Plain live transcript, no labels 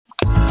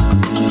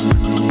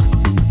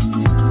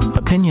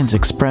opinions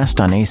expressed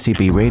on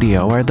ACB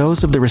Radio are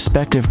those of the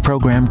respective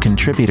program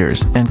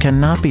contributors and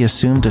cannot be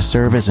assumed to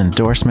serve as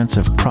endorsements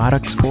of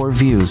products or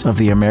views of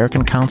the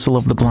American Council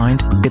of the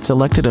Blind, its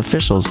elected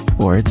officials,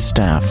 or its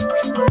staff.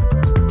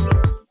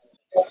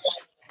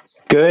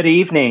 Good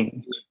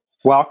evening.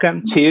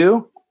 Welcome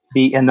to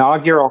the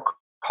inaugural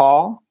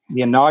call,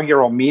 the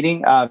inaugural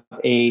meeting of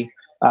a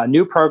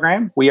new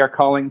program we are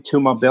calling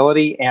To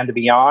Mobility and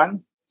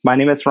Beyond. My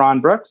name is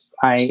Ron Brooks.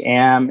 I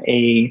am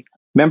a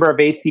member of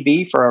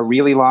ACB for a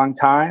really long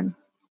time,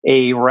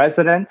 a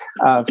resident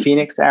of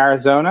Phoenix,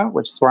 Arizona,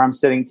 which is where I'm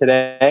sitting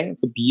today.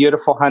 It's a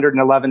beautiful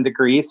 111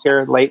 degrees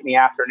here late in the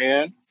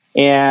afternoon.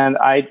 And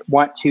I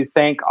want to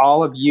thank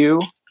all of you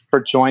for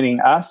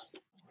joining us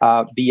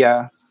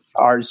via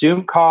our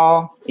Zoom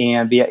call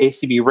and via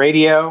ACB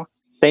Radio.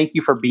 Thank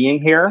you for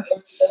being here.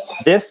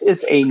 This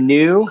is a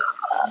new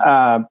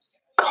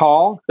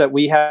call that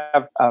we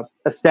have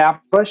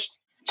established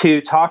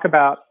to talk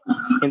about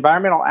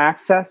environmental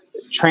access,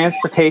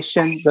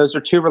 transportation. Those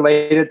are two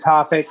related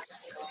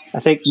topics.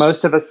 I think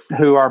most of us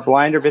who are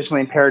blind or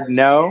visually impaired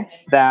know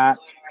that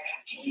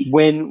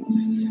when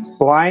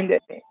blind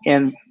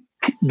and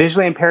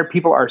visually impaired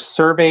people are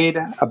surveyed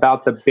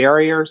about the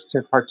barriers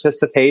to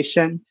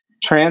participation,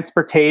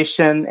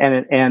 transportation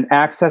and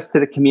access to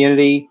the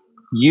community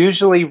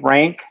usually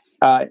rank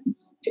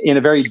in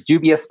a very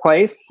dubious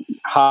place,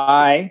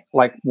 high,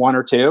 like 1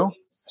 or 2.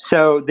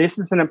 So this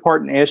is an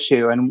important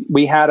issue. And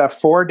we had a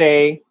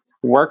 4-day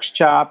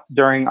workshop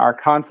during our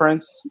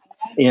conference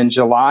in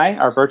July,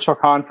 our virtual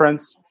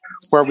conference,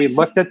 where we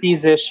looked at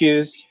these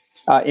issues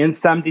in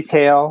some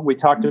detail. We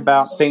talked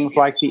about things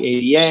like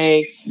the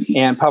ADA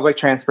and public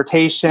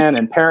transportation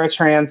and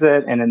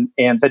paratransit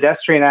and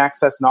pedestrian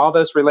access and all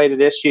those related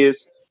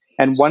issues.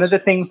 And one of the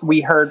things we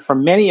heard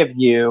from many of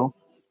you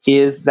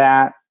is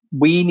that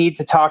we need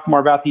to talk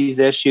more about these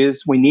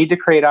issues. We need to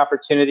create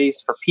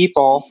opportunities for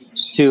people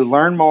to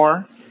learn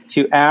more,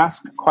 to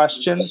ask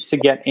questions, to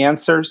get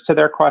answers to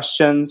their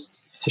questions,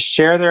 to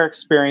share their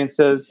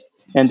experiences,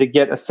 and to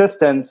get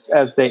assistance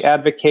as they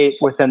advocate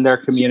within their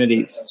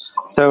communities.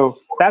 So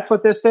that's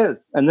what this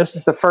is. And this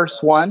is the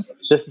first one.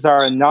 This is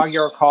our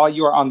inaugural call.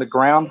 You are on the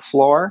ground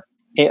floor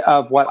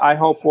of what I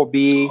hope will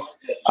be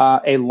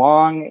a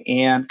long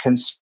and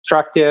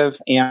constructive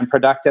and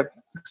productive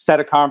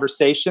set of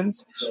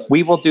conversations.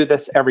 We will do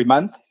this every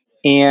month,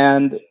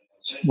 and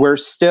we're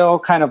still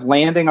kind of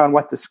landing on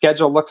what the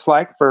schedule looks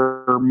like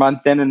for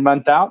month in and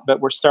month out, but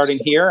we're starting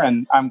here,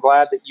 and I'm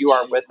glad that you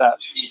are with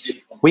us.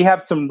 We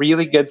have some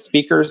really good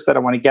speakers that I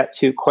want to get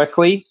to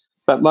quickly,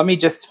 but let me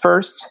just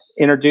first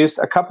introduce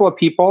a couple of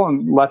people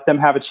and let them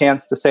have a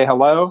chance to say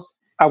hello.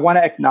 I want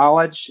to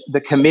acknowledge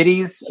the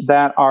committees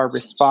that are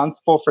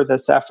responsible for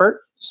this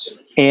effort.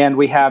 And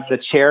we have the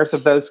chairs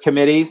of those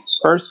committees.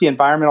 First, the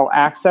Environmental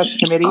Access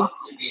Committee.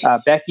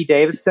 Becky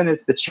Davidson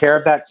is the chair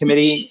of that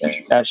committee.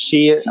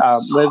 She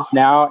lives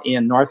now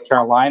in North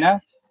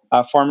Carolina,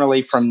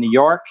 formerly from New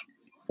York.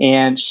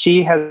 And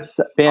she has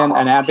been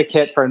an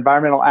advocate for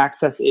environmental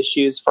access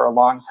issues for a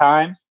long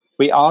time.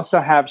 We also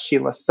have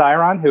Sheila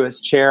Styron, who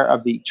is chair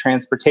of the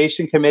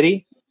Transportation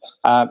Committee.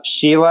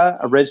 Sheila,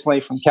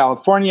 originally from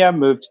California,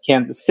 moved to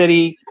Kansas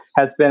City,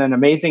 has been an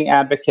amazing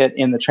advocate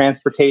in the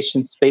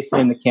transportation space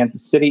in the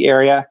Kansas City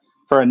area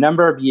for a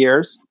number of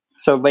years.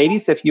 So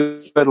ladies, if you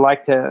would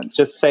like to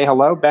just say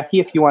hello.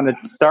 Becky, if you wanted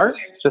to start,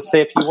 just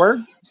say a few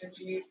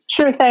words.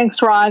 Sure,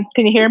 thanks, Ron.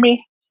 Can you hear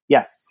me?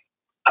 Yes.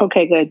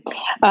 Okay, good.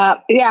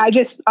 I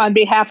just, on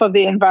behalf of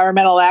the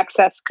Environmental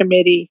Access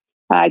Committee,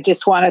 I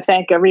just want to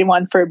thank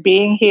everyone for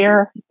being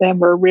here. And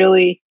we're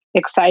really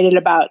excited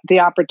about the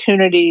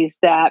opportunities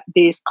that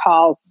these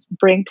calls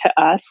bring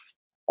to us.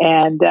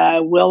 And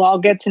we'll all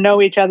get to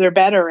know each other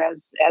better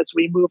as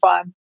we move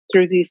on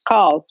through these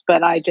calls.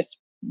 But I just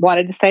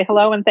wanted to say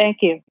hello and thank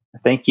you.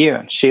 Thank you.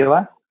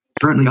 Sheila?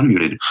 Currently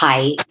unmuted.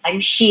 Hi,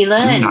 I'm Sheila,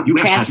 and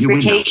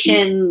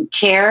Transportation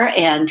Chair,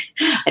 and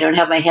I don't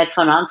have my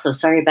headphone on, so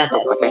sorry about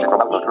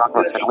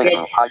that.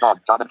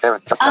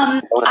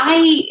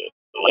 I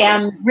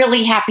am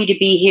really happy to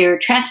be here.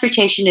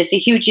 Transportation is a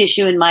huge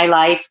issue in my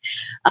life.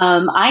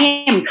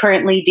 I am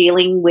currently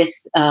dealing with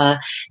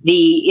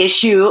the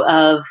issue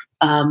of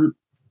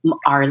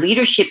our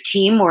leadership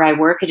team, where I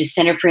work at a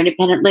Center for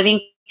Independent Living,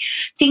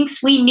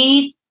 thinks we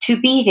need to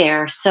be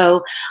there.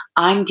 So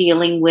I'm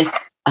dealing with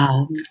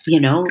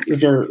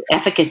the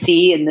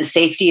efficacy and the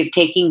safety of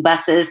taking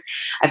buses.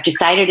 I've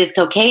decided it's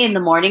okay in the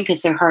morning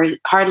because there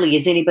hardly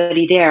is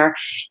anybody there.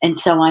 And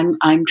so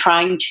I'm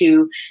trying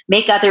to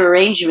make other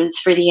arrangements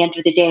for the end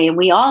of the day. And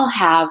we all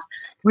have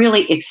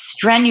really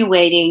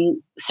extenuating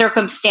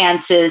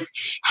circumstances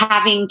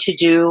having to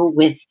do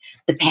with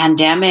the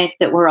pandemic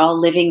that we're all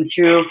living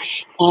through.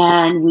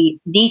 And we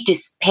need to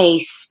pay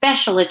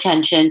special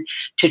attention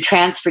to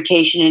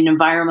transportation and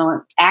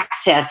environmental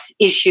access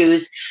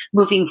issues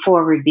moving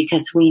forward,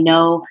 because we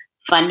know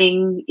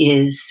funding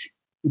is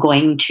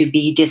going to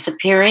be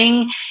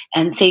disappearing,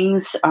 and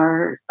things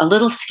are a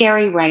little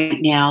scary right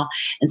now.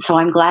 And so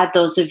I'm glad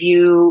those of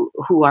you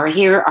who are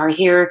here,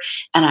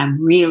 and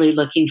I'm really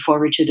looking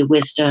forward to the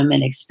wisdom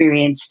and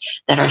experience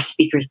that our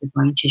speakers are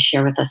going to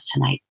share with us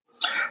tonight.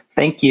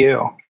 Thank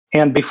you.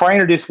 And before I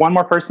introduce one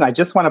more person, I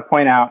just want to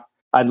point out,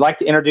 I'd like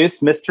to introduce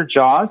Mr.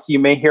 Jaws. You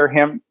may hear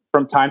him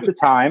from time to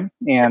time,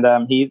 and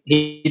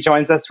he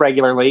joins us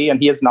regularly,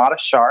 and he is not a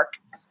shark.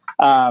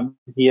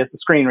 He is a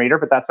screen reader,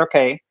 but that's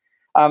okay.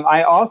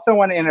 I also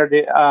want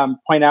to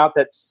point out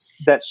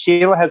that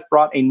Sheila has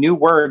brought a new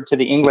word to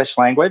the English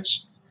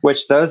language,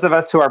 which those of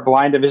us who are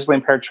blind and visually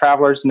impaired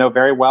travelers know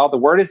very well. The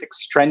word is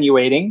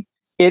extenuating.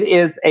 It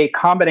is a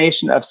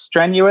combination of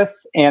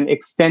strenuous and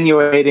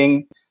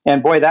extenuating.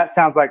 And boy, that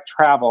sounds like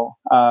travel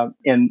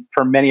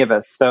for many of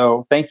us.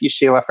 So thank you,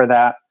 Sheila, for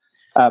that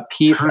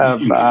piece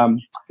of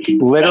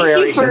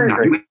literary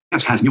history.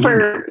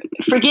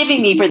 For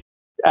giving me for that.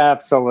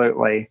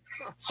 Absolutely.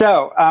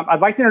 So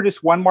I'd like to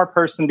introduce one more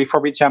person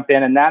before we jump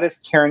in, and that is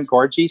Karen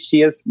Gorgie.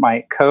 She is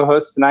my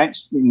co-host tonight,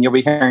 and you'll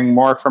be hearing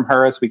more from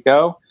her as we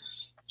go.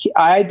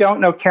 I don't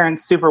know Karen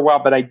super well,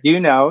 but I do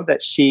know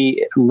that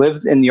she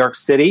lives in New York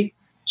City.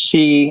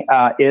 She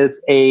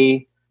is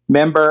a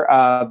member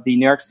of the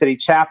New York City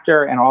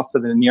chapter and also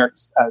the New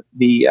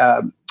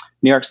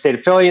York State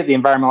affiliate, the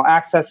Environmental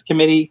Access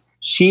Committee.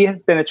 She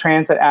has been a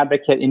transit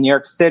advocate in New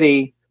York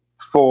City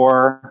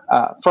for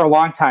a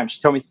long time. She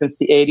told me since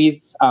the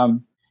 80s.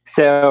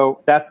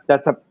 So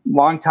that's a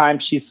long time.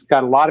 She's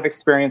got a lot of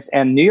experience,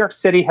 and New York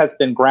City has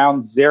been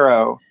ground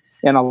zero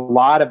in a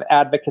lot of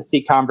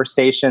advocacy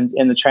conversations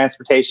in the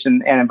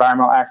transportation and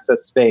environmental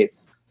access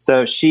space.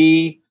 So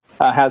she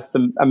has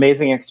some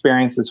amazing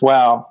experience as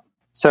well.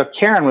 So,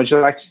 Karen, would you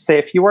like to say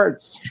a few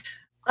words?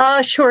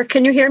 Sure.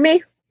 Can you hear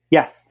me?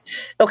 Yes.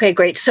 Okay,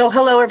 great. So,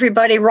 hello,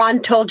 everybody.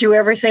 Ron told you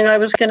everything I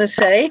was going to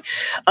say.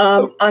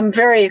 I'm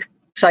very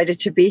excited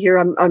to be here.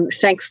 I'm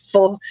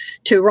thankful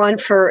to Ron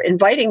for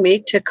inviting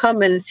me to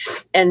come and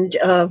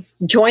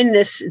join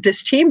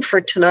this team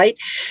for tonight.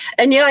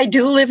 And yeah, I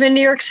do live in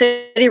New York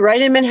City,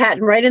 right in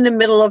Manhattan, right in the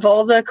middle of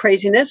all the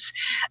craziness.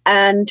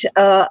 And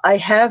I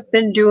have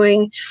been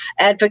doing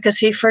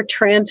advocacy for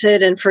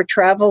transit and for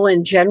travel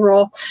in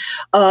general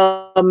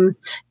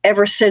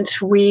ever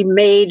since we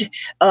made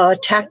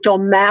tactile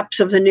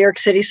maps of the New York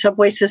City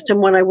subway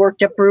system when I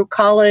worked at Baruch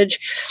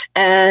College,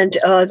 and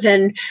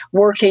then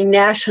working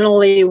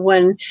nationally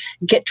when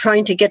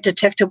trying to get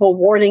detectable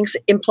warnings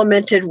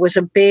implemented was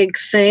a big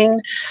thing.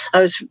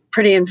 I was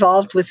pretty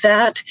involved with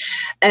that.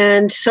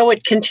 And so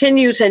it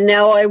continues. And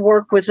now I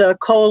work with a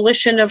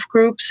coalition of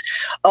groups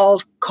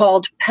all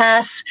called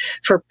PASS,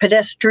 for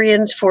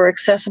Pedestrians for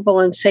Accessible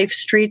and Safe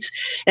Streets.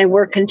 And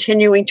we're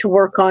continuing to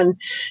work on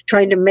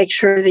trying to make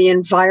sure the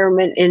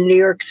environment in New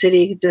York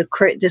City,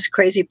 this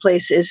crazy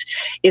place, is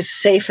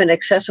safe and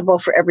accessible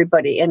for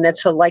everybody. And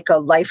that's like a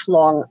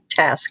lifelong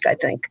task, I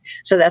think.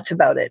 So that's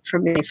about it for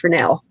me for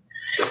now.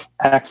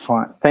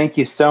 Excellent. Thank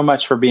you so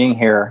much for being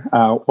here.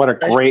 What a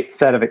great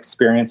set of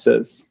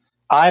experiences.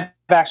 I've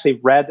actually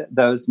read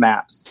those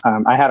maps.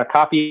 I had a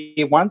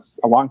copy once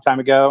a long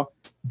time ago,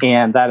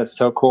 and that is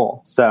so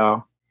cool.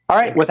 So, all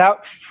right,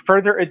 without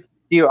further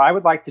ado, I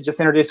would like to just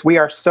introduce, we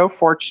are so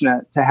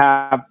fortunate to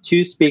have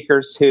two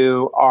speakers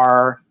who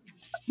are,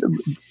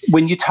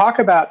 when you talk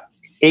about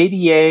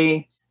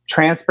ADA,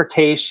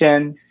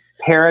 transportation,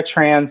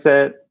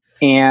 paratransit,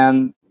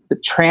 and the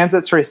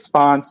transit's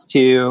response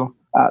to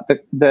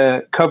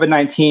the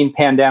COVID-19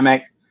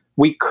 pandemic,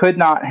 we could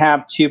not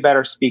have two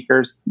better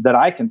speakers that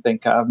I can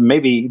think of.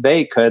 Maybe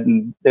they could,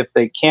 and if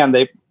they can,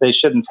 they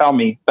shouldn't tell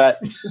me,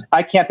 but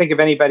I can't think of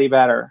anybody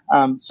better.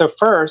 So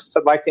first,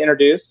 I'd like to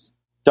introduce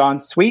Dawn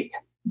Sweet.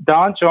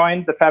 Dawn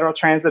joined the Federal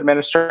Transit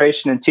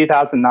Administration in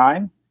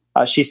 2009.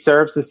 She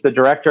serves as the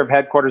Director of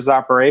Headquarters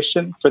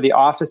Operation for the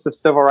Office of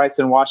Civil Rights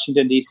in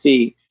Washington,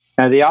 D.C.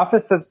 Now, the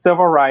Office of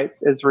Civil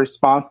Rights is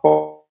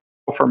responsible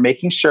for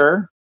making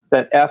sure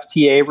that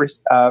FTA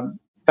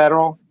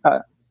federal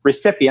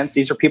recipients,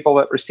 these are people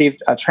that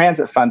received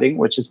transit funding,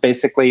 which is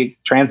basically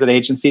transit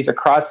agencies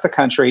across the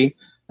country,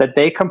 that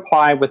they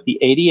comply with the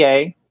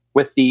ADA,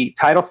 with the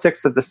Title VI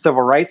of the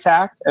Civil Rights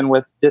Act, and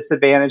with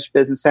Disadvantaged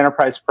Business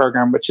Enterprise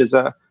Program, which is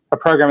a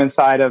program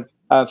inside of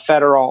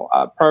federal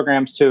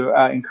programs to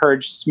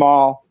encourage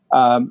small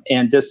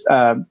and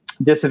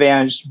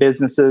disadvantaged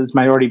businesses,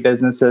 minority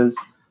businesses,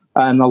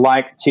 and the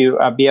like to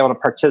be able to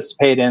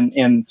participate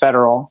in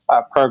federal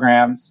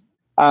programs.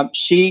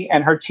 She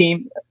and her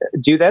team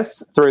do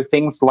this through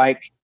things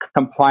like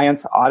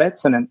compliance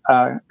audits and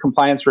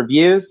compliance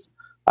reviews,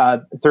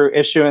 through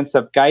issuance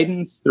of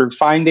guidance, through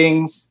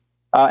findings,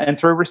 and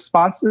through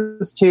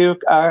responses to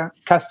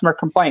customer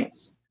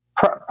complaints.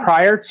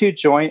 Prior to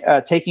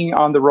taking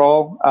on the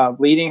role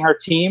leading her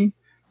team,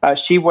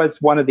 she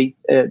was one of the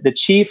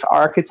chief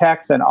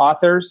architects and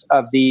authors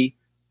of the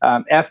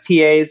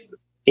FTA's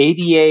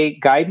ADA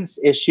guidance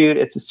issued.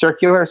 It's a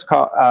circular. It's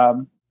called,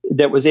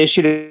 that was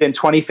issued in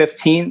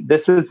 2015.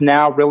 This is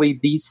now really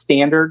the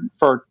standard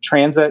for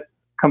transit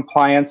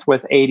compliance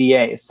with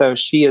ADA. So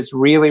she is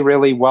really,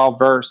 really well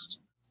versed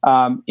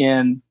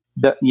in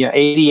the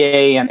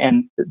ADA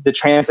and the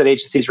transit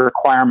agency's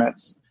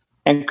requirements.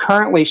 And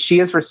currently, she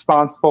is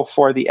responsible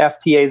for the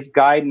FTA's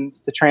guidance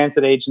to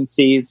transit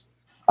agencies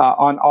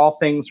on all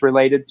things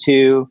related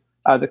to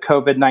the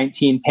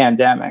COVID-19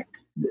 pandemic.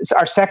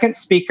 Our second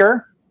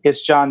speaker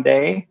is John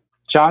Day.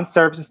 John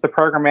serves as the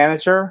program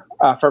manager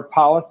for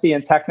policy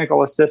and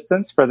technical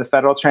assistance for the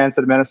Federal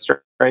Transit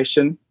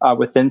Administration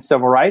within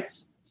civil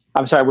rights.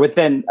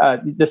 Within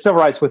the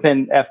civil rights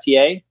within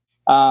FTA.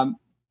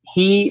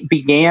 He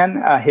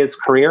began his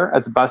career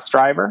as a bus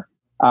driver,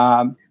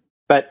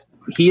 but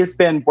he has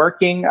been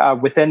working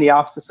within the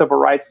Office of Civil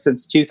Rights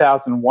since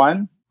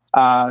 2001,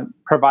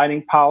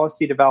 providing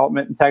policy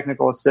development and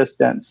technical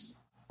assistance.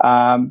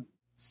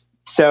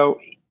 So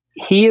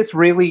he is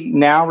really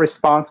now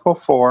responsible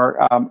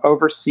for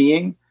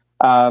overseeing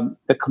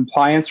the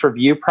compliance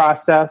review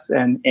process,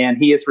 and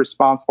he is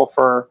responsible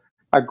for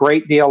a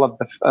great deal of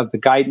the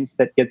guidance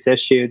that gets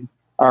issued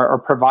or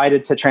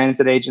provided to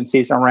transit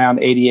agencies around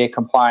ADA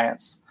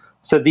compliance.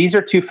 So these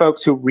are two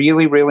folks who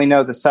really, really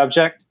know the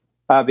subject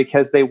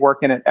because they work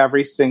in it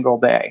every single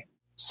day.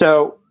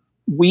 So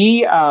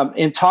we,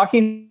 in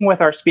talking with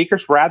our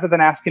speakers, rather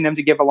than asking them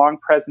to give a long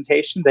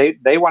presentation,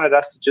 they wanted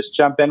us to just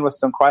jump in with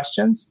some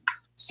questions.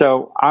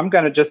 So I'm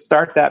going to just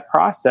start that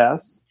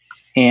process,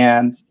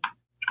 and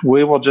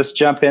we will just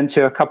jump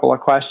into a couple of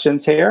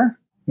questions here.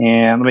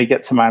 And let me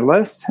get to my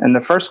list. And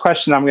the first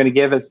question I'm going to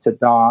give is to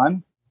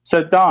Dawn.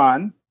 So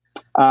Dawn,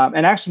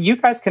 and actually you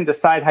guys can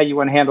decide how you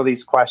want to handle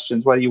these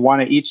questions, whether you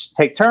want to each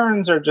take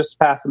turns or just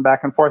pass them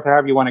back and forth, or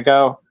however you want to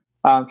go.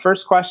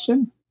 First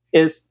question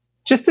is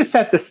just to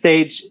set the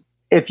stage.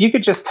 If you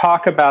could just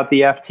talk about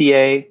the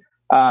FTA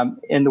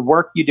and the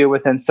work you do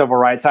within civil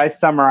rights. I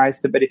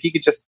summarized it, but if you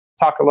could just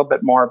talk a little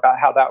bit more about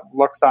how that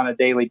looks on a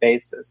daily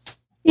basis.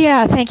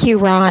 Yeah, thank you,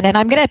 Ron. And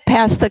I'm going to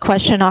pass the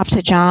question off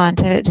to John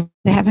to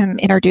have him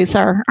introduce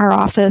our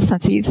office,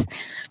 since he's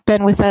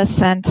been with us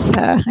since,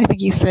 I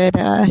think you said,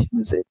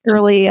 was it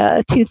early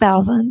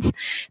 2000s.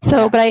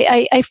 So, but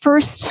I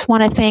first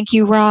want to thank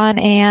you, Ron,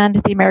 and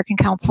the American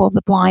Council of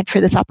the Blind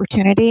for this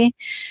opportunity.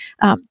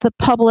 The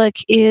public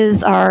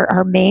is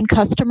our main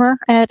customer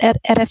at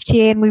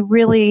FTA, and we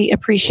really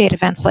appreciate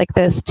events like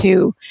this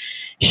to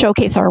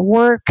showcase our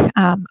work,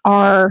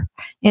 our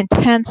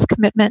intense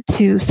commitment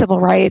to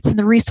civil rights, and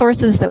the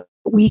resources that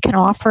we can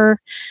offer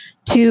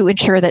to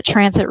ensure that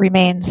transit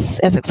remains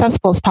as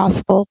accessible as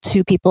possible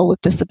to people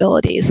with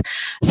disabilities.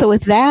 So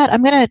with that,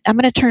 I'm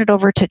gonna turn it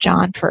over to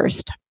John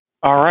first.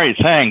 All right,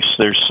 thanks.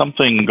 There's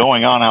something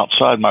going on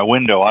outside my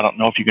window. I don't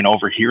know if you can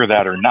overhear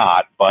that or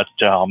not, but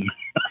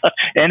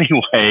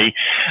anyway,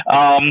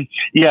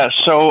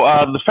 so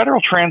the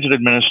Federal Transit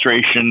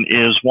Administration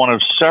is one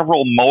of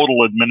several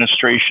modal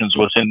administrations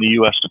within the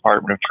U.S.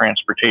 Department of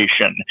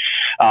Transportation.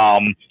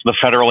 The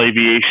Federal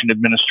Aviation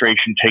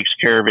Administration takes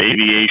care of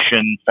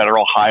aviation.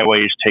 Federal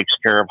Highways takes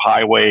care of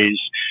highways.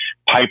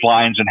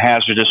 Pipelines and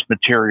hazardous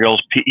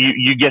materials.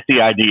 You get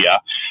the idea.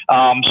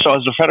 So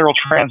as the Federal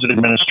Transit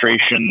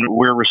Administration,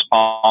 we're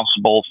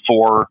responsible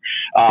for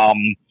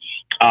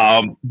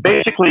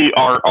basically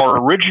our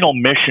original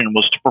mission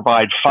was to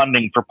provide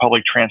funding for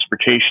public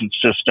transportation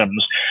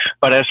systems.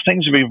 But as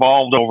things have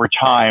evolved over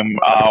time,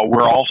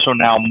 we're also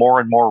now more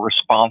and more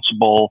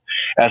responsible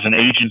as an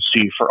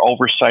agency for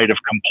oversight of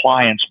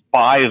compliance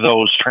by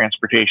those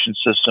transportation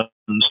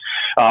systems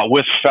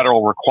with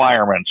federal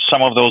requirements.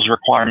 Some of those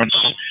requirements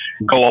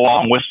go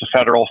along with the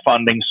federal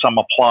funding. Some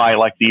apply,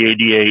 like the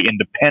ADA,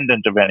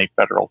 independent of any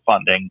federal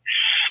funding.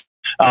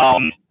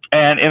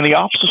 And in the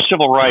Office of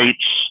Civil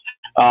Rights,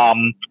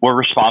 we're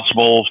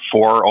responsible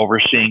for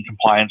overseeing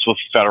compliance with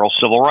federal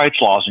civil rights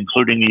laws,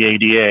 including the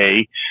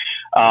ADA.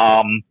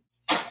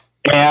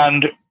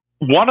 And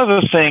one of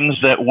the things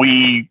that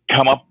we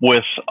come up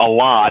with a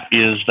lot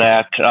is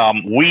that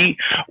we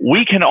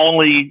can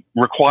only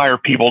require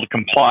people to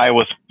comply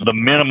with the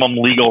minimum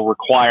legal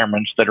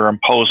requirements that are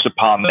imposed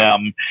upon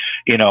them,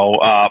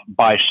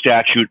 by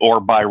statute or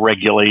by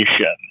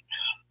regulation.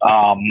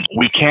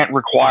 We can't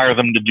require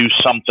them to do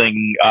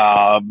something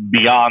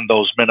beyond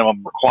those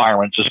minimum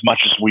requirements as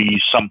much as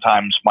we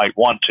sometimes might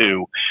want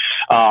to.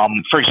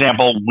 For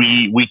example,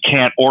 we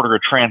can't order a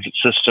transit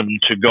system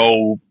to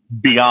go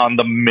beyond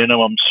the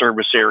minimum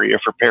service area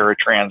for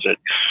paratransit.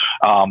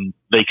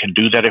 They can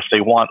do that if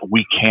they want.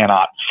 We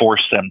cannot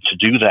force them to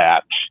do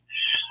that.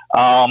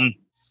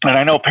 And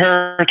I know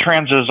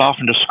paratransit is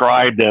often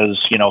described as,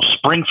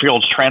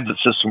 Springfield's transit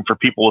system for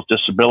people with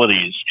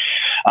disabilities.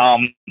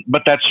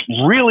 But that's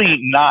really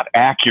not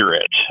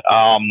accurate.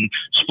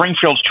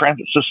 Springfield's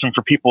transit system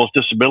for people with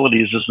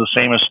disabilities is the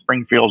same as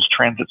Springfield's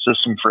transit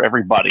system for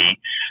everybody,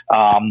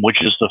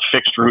 which is the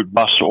fixed route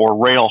bus or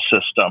rail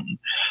system.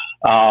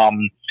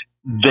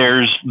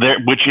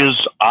 Which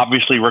is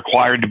obviously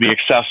required to be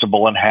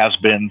accessible and has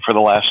been for the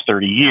last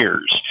 30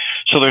 years.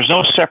 So there's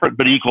no separate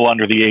but equal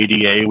under the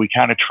ADA. We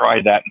kind of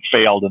tried that and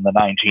failed in the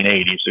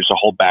 1980s. There's a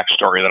whole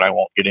backstory that I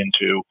won't get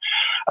into.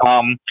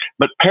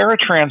 But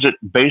paratransit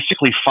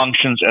basically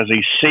functions as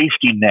a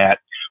safety net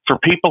for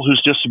people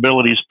whose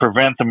disabilities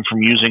prevent them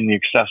from using the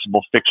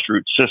accessible fixed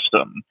route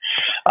system.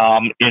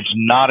 It's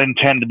not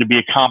intended to be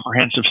a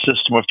comprehensive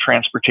system of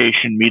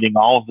transportation meeting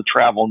all of the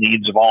travel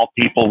needs of all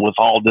people with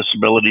all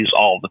disabilities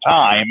all the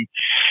time.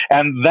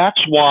 And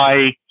that's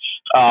why,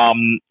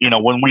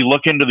 when we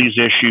look into these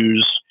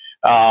issues,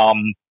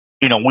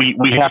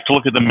 we have to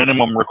look at the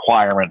minimum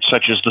requirements,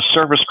 such as the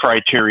service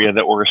criteria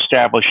that were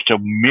established to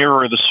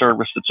mirror the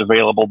service that's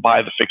available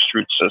by the fixed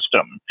route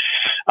system.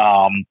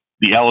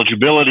 The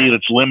eligibility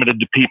that's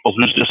limited to people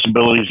whose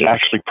disabilities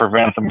actually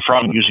prevent them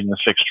from using the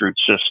fixed route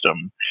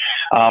system.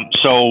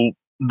 So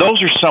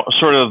those are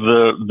sort of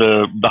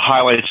the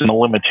highlights and the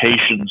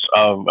limitations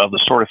of the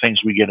sort of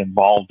things we get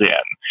involved in.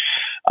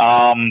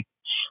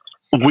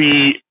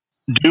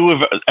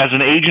 As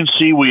an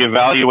agency, we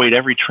evaluate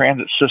every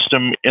transit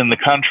system in the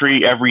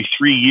country every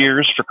 3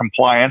 years for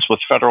compliance with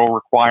federal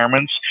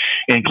requirements,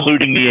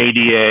 including the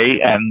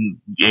ADA. And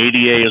the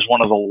ADA is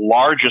one of the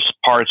largest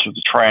parts of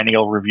the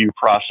triennial review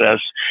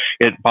process.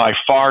 It by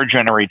far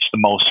generates the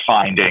most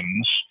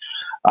findings.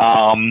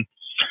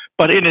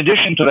 But in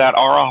addition to that,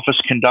 our office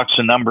conducts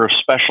a number of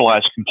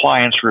specialized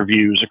compliance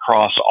reviews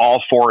across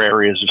all 4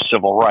 areas of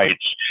civil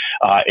rights: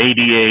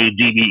 ADA,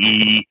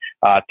 DBE,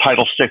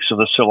 Title VI of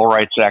the Civil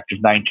Rights Act of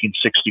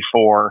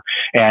 1964,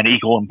 and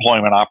equal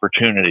employment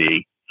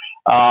opportunity.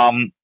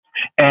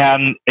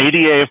 And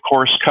ADA, of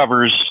course,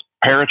 covers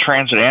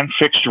paratransit and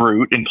fixed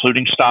route,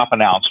 including stop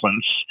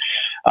announcements,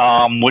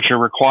 which are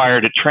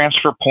required at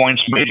transfer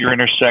points, major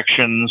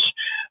intersections,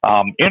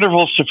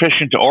 intervals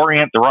sufficient to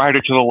orient the rider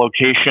to the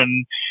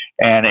location,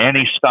 and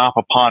any stop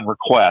upon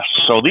request.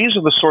 So these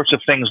are the sorts of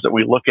things that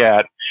we look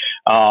at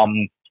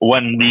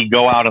when we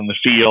go out in the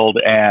field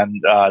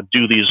and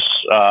do these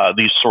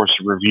sorts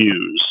of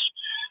reviews.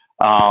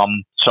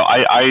 So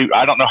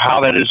I don't know how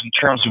that is in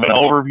terms of an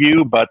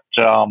overview, but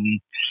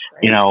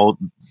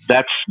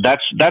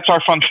that's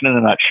our function in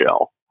a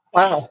nutshell.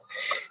 Wow.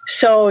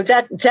 So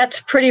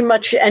that's pretty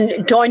much.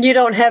 And Dawn, you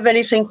don't have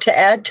anything to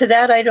add to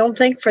that, I don't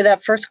think, for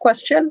that first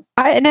question?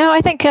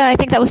 I think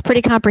that was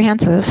pretty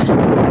comprehensive.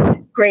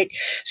 Great.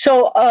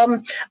 So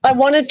I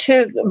wanted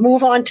to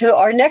move on to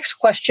our next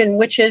question,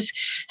 which is,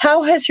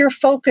 how has your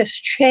focus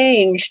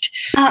changed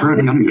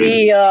with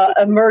the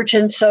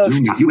emergence of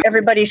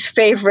everybody's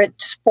favorite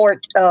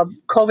sport,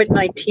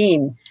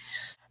 COVID-19?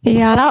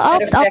 Yeah, and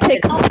I'll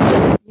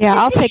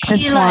take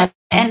this one.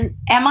 And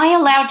am I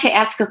allowed to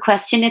ask a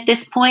question at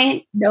this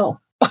point? No.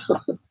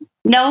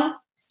 No?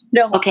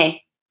 No.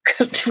 Okay.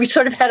 We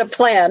sort of had a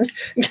plan,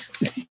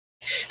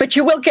 but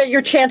you will get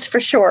your chance for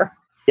sure.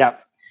 Yeah.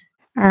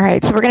 All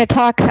right, so we're going to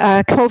talk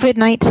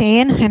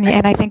COVID-19,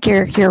 and I think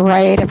you're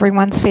right.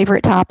 Everyone's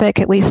favorite topic,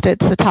 at least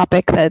it's a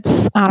topic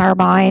that's on our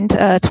mind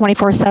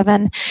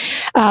 24/7.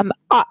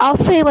 I'll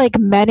say, like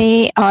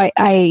many,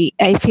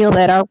 I feel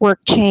that our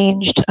work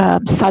changed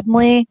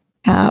suddenly,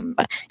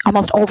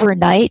 almost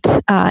overnight,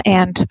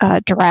 and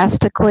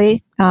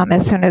drastically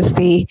as soon as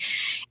the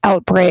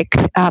outbreak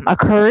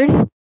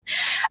occurred.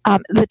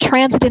 The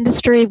transit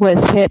industry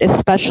was hit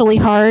especially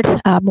hard,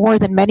 more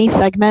than many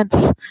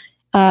segments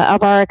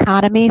of our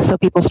economy. So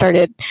people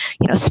started,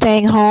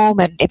 staying home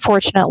and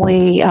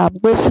fortunately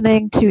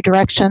listening to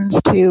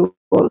directions to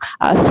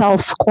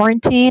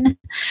self-quarantine.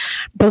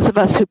 Those of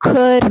us who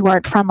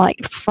aren't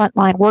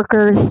frontline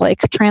workers, like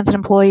transit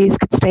employees,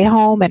 could stay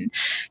home and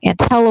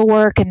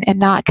telework and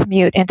not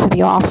commute into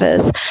the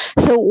office.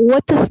 So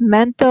what this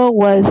meant, though,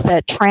 was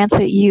that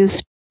transit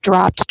use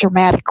dropped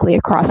dramatically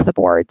across the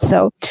board.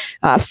 So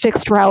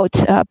fixed route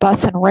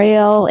bus and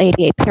rail,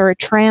 ADA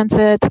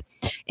paratransit,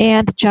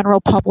 and general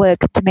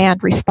public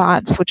demand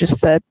response, which is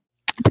the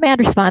demand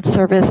response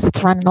service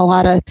that's run in a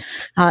lot of,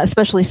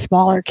 especially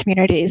smaller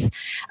communities.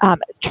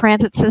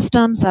 Transit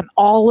systems,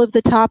 all of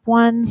the top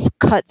ones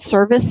cut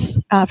service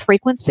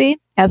frequency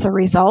as a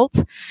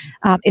result.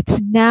 It's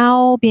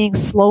now being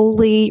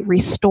slowly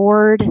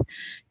restored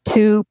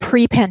to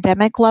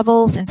pre-pandemic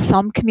levels in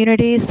some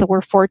communities. So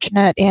we're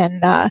fortunate in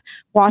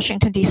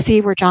Washington, D.C.,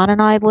 where John and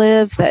I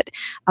live, that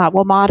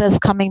WMATA is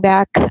coming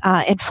back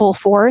in full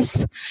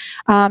force.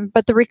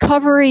 But the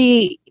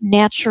recovery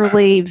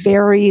naturally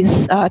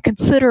varies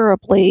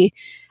considerably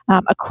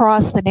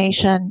across the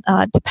nation,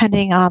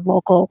 depending on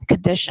local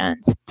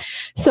conditions.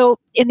 So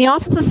in the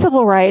Office of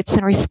Civil Rights,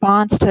 in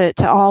response to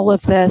all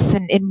of this,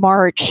 in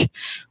March,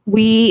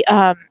 we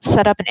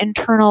set up an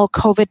internal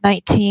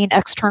COVID-19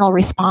 external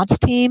response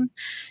team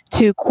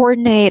to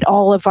coordinate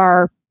all of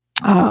our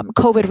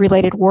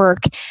COVID-related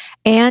work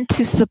and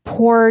to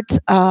support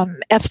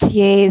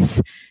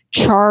FTA's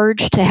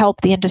charge to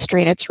help the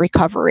industry in its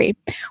recovery,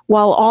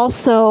 while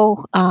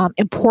also,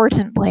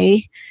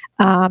 importantly,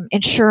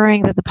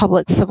 ensuring that the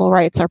public civil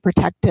rights are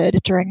protected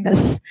during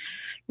this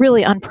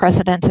really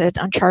unprecedented,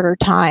 uncharted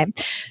time.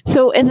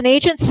 So as an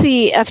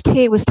agency,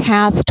 FTA was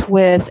tasked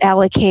with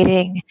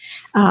allocating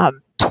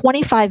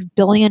 $25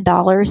 billion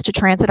to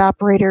transit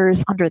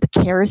operators under the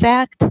CARES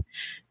Act,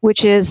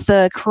 which is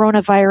the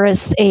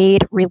Coronavirus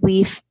Aid,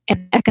 Relief,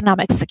 and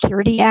Economic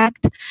Security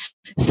Act,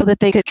 so that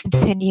they could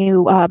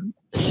continue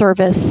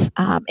service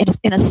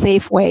in a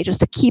safe way, just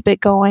to keep it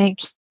going,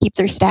 keep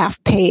their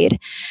staff paid.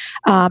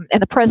 And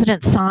the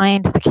president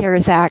signed the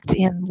CARES Act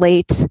in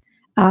late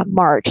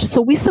March.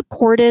 So we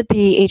supported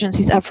the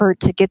agency's effort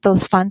to get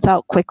those funds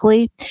out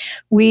quickly.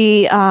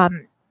 We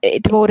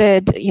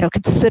devoted,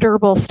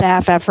 considerable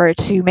staff effort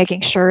to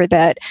making sure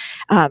that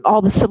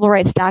all the civil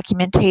rights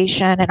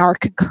documentation and our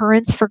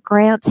concurrence for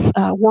grants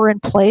were in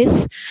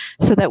place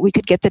so that we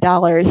could get the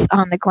dollars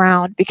on the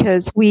ground,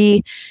 because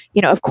we,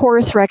 of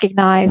course,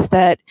 recognize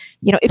that,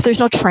 if there's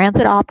no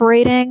transit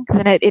operating,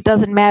 then it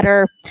doesn't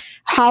matter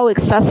how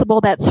accessible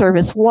that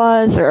service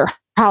was or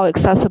how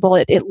accessible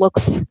it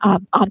looks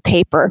on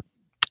paper.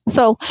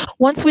 So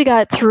once we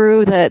got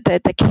through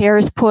the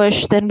CARES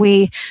push, then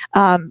we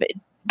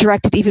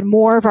directed even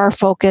more of our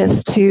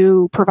focus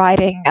to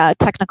providing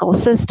technical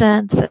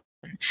assistance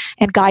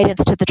and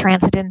guidance to the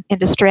transit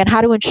industry on how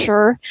to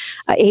ensure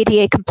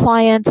ADA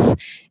compliance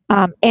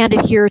and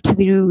adhere to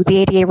the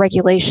ADA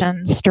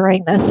regulations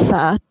during this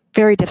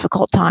very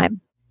difficult time.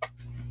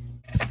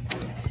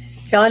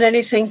 John,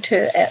 anything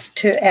to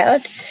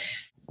add?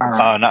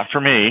 Not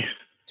for me.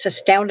 It's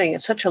astounding.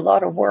 It's such a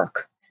lot of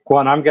work.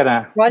 Well, and I'm going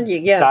to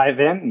dive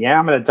in. Yeah,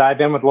 I'm going to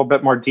dive in with a little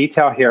bit more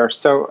detail here.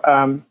 So,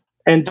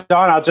 and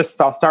Dawn,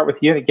 I'll start with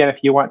you. And again, if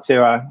you want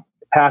to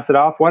pass it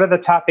off, what are the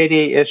top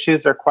ADA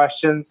issues or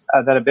questions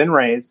that have been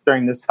raised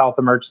during this health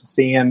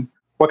emergency, and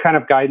what kind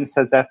of guidance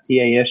has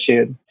FTA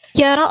issued?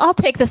 Yeah, and I'll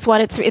take this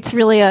one. It's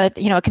really a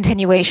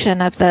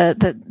continuation of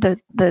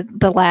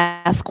the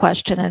last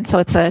question, and so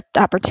it's an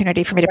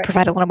opportunity for me to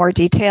provide a little more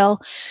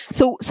detail.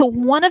 So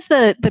one of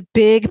the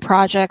big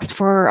projects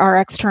for our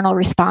external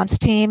response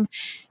team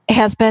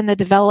has been the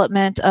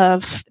development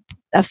of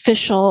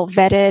official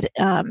vetted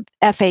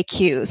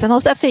FAQs, and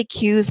those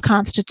FAQs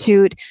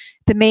constitute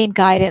the main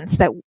guidance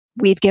that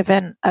we've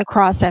given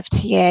across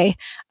FTA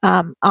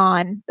on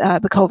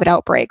the COVID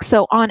outbreak.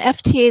 So on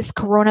FTA's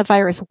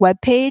coronavirus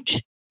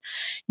webpage,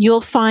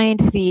 you'll find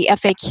the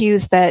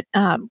FAQs that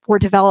were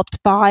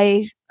developed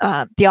by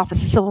the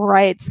Office of Civil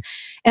Rights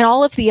and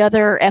all of the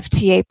other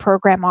FTA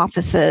program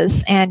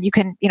offices, and you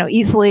can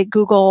easily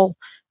Google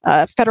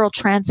Federal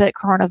Transit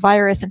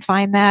coronavirus and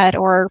find that,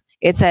 or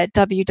it's at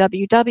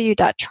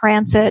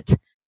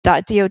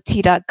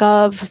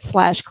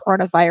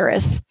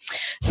www.transit.dot.gov/coronavirus.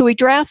 So we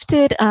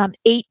drafted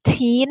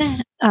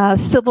 18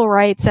 civil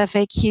rights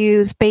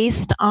FAQs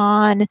based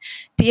on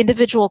the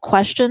individual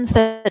questions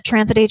that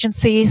transit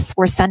agencies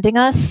were sending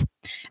us.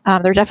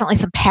 There are definitely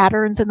some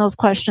patterns in those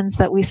questions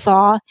that we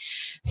saw.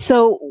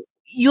 So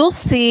you'll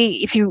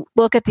see, if you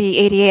look at the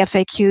ADA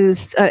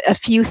FAQs, a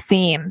few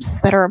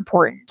themes that are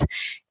important.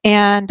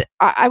 And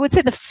I would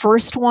say the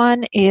first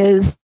one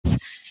is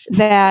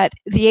that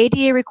the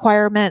ADA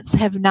requirements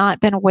have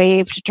not been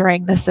waived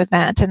during this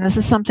event. And this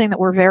is something that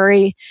we're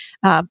very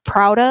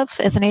proud of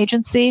as an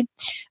agency.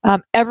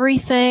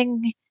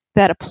 Everything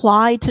that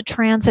applied to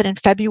transit in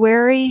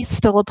February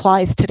still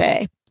applies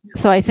today.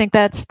 So I think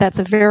that's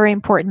a very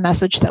important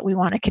message that we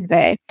want to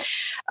convey.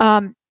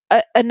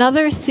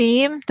 Another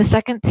theme, the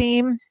second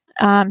theme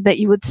that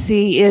you would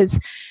see, is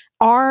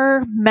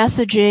our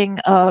messaging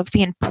of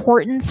the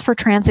importance for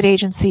transit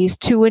agencies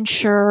to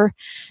ensure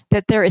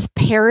that there is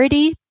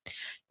parity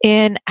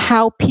in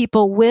how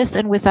people with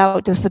and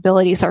without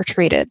disabilities are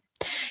treated,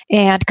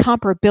 and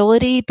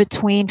comparability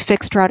between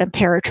fixed route and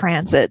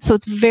paratransit. So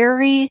it's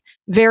very,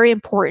 very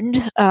important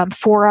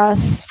for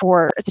us,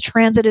 for the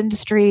transit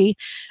industry.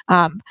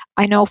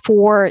 I know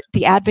for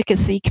the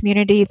advocacy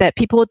community, that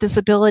people with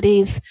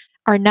disabilities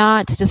are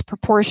not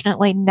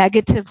disproportionately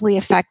negatively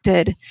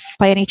affected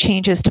by any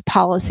changes to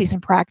policies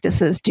and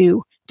practices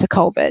due to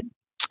COVID.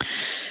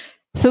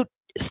 So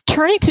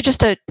turning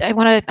to I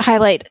want to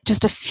highlight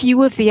just a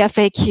few of the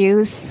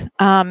FAQs,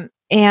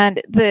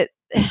 and the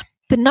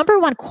number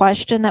one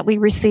question that we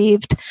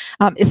received,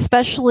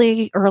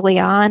 especially early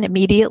on,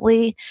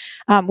 immediately,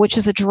 which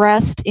is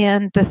addressed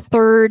in the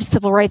third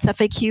civil rights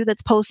FAQ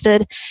that's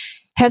posted,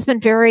 has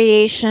been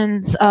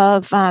variations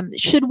of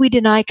should we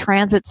deny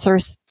transit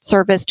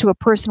service to a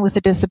person with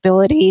a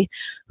disability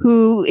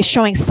who is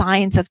showing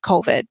signs of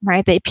COVID,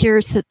 right? They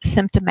appear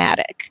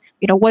symptomatic.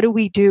 What do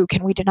we do?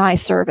 Can we deny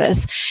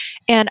service?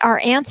 And our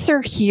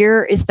answer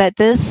here is that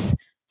this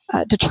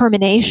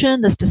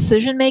determination, this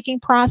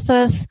decision-making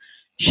process,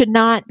 should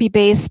not be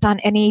based on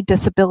any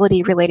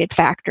disability-related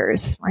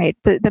factors, right?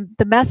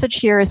 The message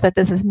here is that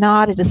this is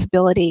not a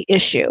disability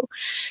issue.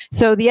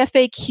 So the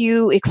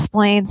FAQ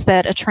explains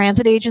that a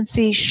transit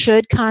agency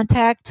should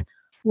contact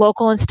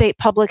local and state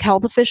public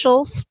health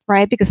officials,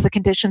 right? Because the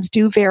conditions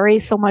do vary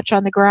so much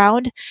on the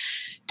ground,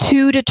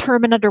 to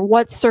determine under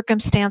what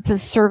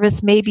circumstances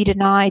service may be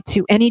denied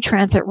to any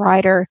transit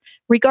rider,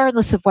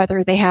 regardless of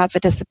whether they have a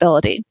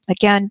disability.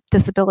 Again,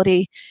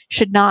 disability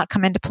should not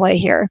come into play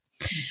here.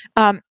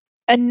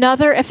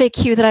 Another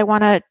FAQ that I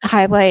want to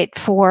highlight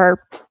for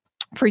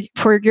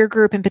your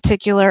group in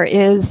particular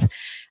is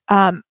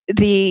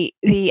the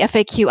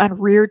FAQ on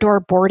rear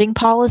door boarding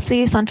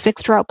policies on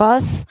fixed route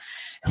bus.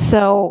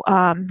 So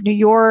New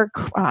York,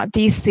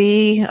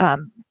 DC,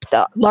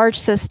 the large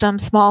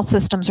systems, small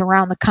systems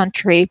around the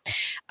country,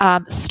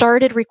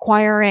 started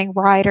requiring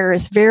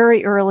riders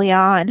very early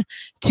on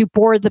to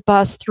board the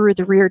bus through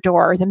the rear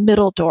door, the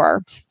middle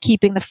door,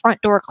 keeping the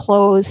front door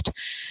closed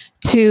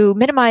to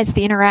minimize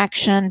the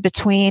interaction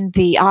between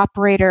the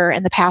operator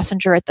and the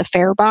passenger at the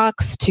fare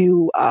box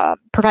to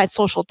provide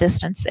social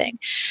distancing.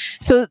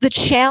 So the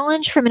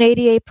challenge from an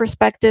ADA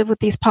perspective with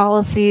these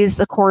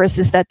policies, of course,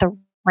 is that the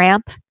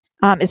ramp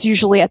is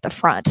usually at the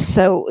front.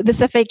 So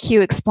this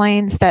FAQ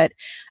explains that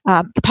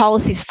the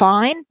policy's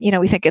fine.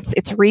 We think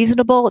it's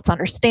reasonable, it's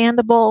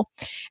understandable,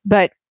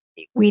 but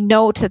we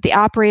note that the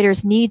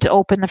operators need to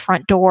open the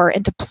front door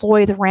and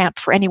deploy the ramp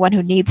for anyone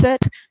who needs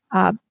it.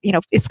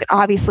 It's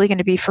obviously going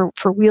to be for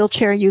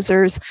wheelchair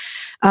users,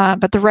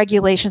 but the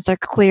regulations are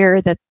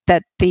clear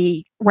that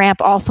the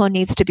ramp also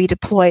needs to be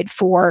deployed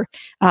for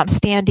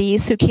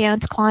standees who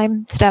can't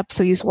climb steps,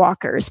 who use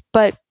walkers.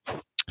 But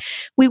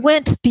we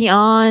went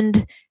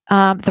beyond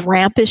the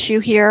ramp issue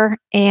here,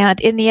 and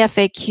in the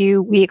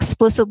FAQ, we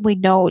explicitly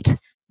note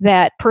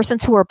that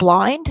persons who are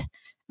blind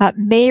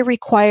may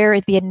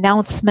require the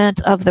announcement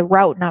of the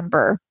route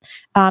number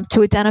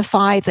to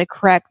identify the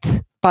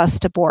correct bus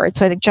to board.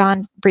 So I think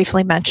John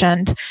briefly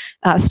mentioned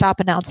stop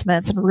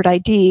announcements and route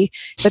ID,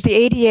 but the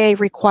ADA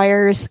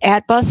requires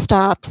at bus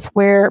stops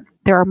where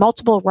there are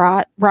multiple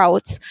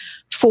routes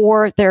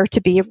for there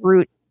to be a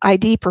route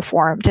ID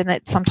performed, and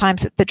that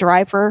sometimes the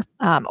driver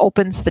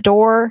opens the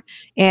door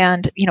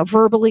and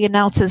verbally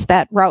announces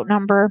that route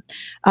number.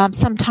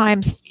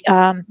 Sometimes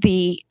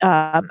the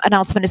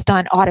announcement is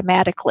done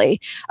automatically,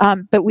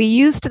 but we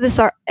used this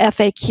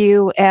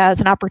FAQ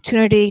as an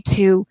opportunity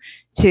to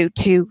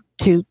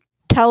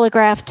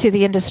telegraph to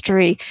the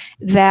industry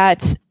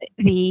that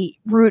the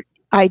route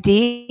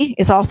ID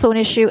is also an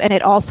issue, and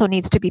it also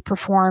needs to be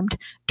performed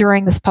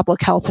during this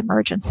public health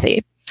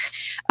emergency.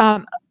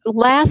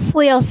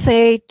 Lastly, I'll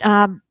say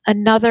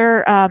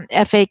another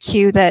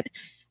FAQ that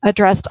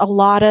addressed a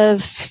lot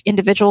of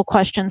individual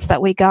questions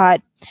that we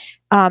got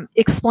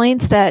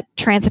explains that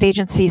transit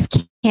agencies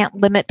can't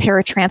limit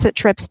paratransit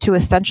trips to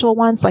essential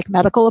ones like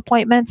medical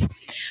appointments.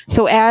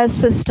 So as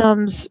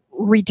systems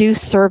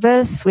reduce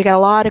service, we got a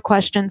lot of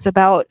questions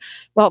about,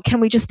 well, can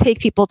we just take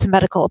people to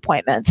medical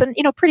appointments? And,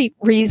 pretty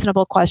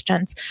reasonable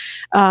questions.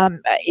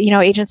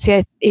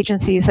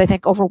 Agencies, I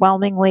think,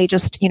 overwhelmingly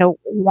just,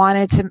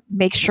 wanted to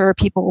make sure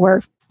people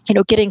were,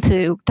 getting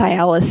to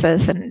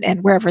dialysis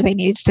and wherever they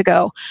needed to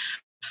go.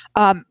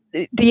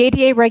 The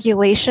ADA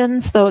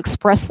regulations, though,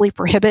 expressly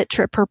prohibit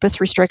trip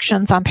purpose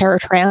restrictions on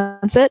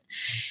paratransit.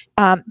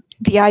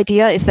 The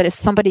idea is that if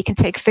somebody can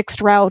take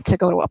fixed route to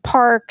go to a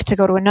park, to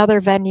go to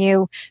another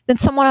venue, then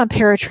someone on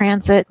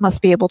paratransit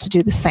must be able to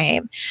do the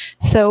same.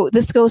 So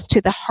this goes to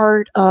the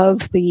heart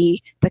of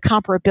the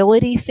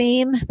comparability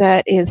theme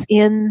that is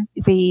in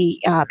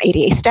the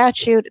ADA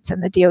statute. It's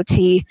in the DOT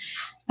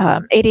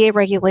ADA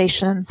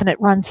regulations, and it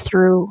runs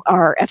through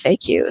our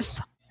FAQs.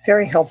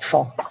 Very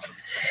helpful.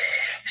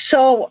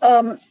 So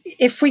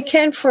if we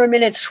can for a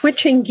minute,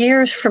 switching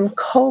gears from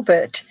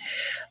COVID,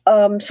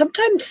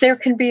 sometimes there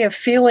can be a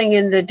feeling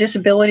in the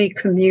disability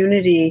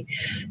community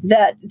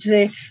that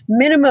the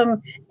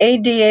minimum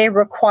ADA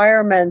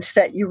requirements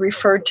that you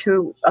referred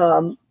to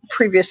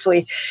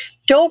previously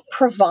don't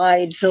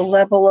provide the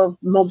level of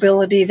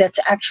mobility that's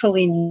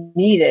actually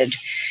needed.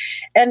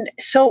 And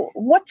so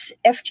what's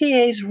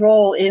FTA's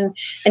role in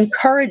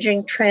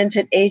encouraging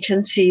transit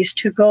agencies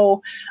to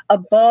go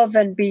above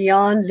and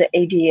beyond the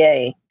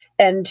ADA?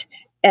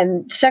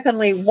 And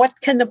secondly, what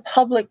can the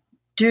public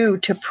do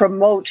to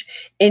promote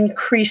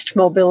increased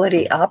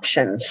mobility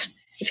options?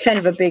 It's kind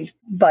of a big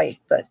bite,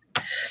 but...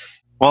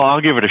 Well,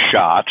 I'll give it a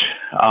shot.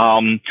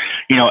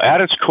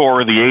 At its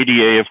core, the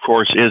ADA, of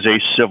course, is a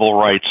civil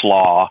rights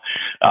law.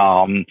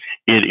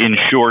 It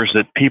ensures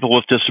that people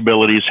with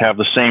disabilities have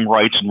the same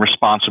rights and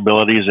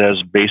responsibilities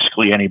as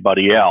basically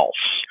anybody else.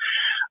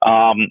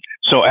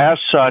 So as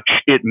such,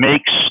 it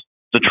makes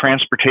the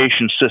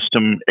transportation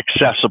system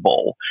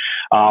accessible.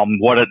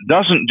 What it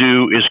doesn't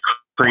do is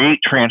create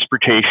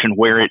transportation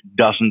where it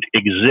doesn't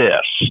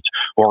exist,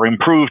 or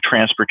improve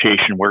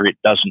transportation where it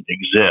doesn't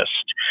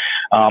exist.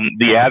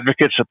 The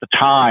advocates at the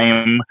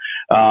time,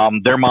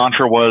 their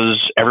mantra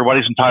was,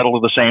 everybody's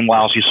entitled to the same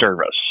lousy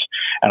service.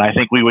 And I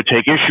think we would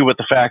take issue with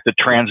the fact that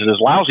transit is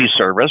lousy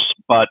service,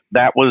 but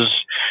that was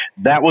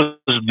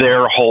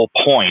their whole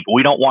point.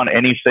 We don't want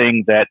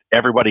anything that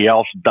everybody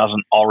else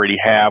doesn't already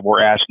have.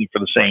 We're asking for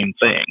the same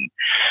thing.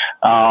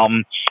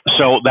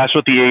 So that's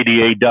what the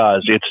ADA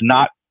does. It's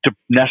not to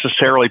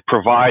necessarily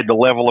provide the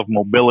level of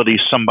mobility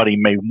somebody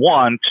may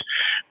want,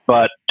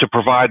 but to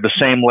provide the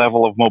same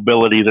level of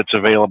mobility that's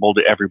available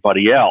to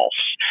everybody else.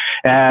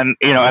 And,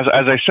 as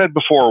I said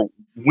before,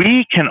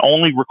 we can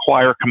only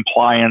require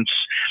compliance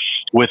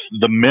with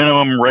the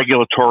minimum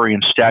regulatory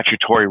and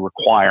statutory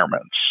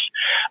requirements.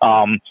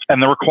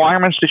 And the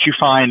requirements that you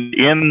find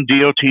in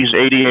DOT's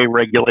ADA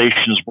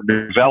regulations were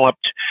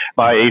developed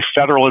by a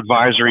Federal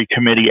Advisory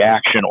Committee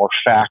action, or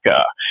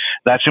FACA.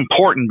 That's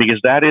important because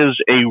that is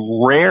a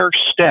rare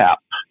step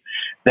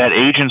that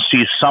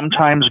agencies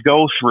sometimes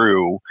go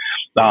through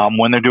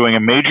when they're doing a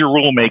major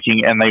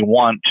rulemaking and they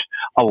want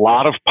a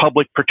lot of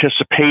public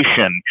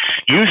participation.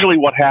 Usually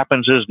what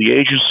happens is the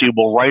agency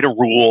will write a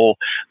rule,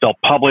 they'll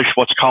publish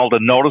what's called a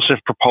Notice of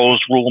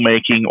Proposed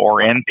Rulemaking,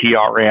 or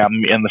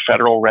NPRM, in the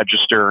Federal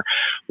Register,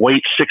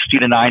 wait 60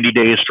 to 90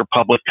 days for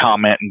public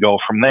comment, and go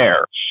from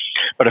there.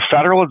 But a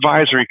Federal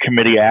Advisory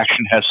Committee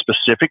action has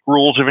specific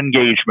rules of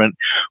engagement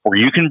where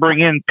you can bring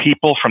in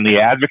people from the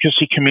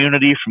advocacy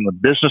community, from the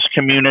business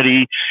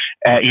community,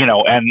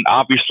 and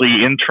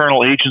obviously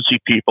internal agency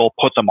people,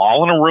 put them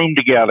all in a room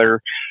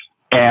together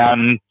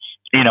and,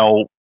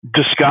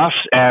 discuss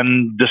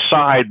and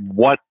decide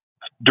what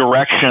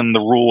direction the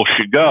rule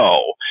should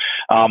go.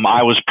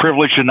 I was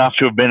privileged enough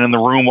to have been in the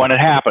room when it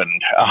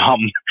happened.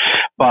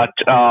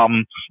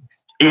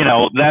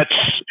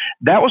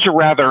 That was a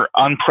rather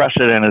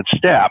unprecedented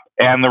step,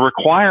 and the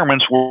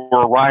requirements were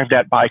arrived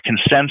at by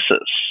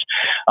consensus.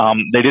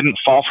 They didn't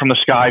fall from the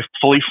sky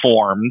fully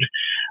formed.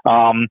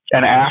 And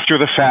after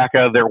the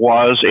FACA, there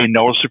was a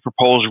Notice of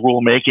Proposed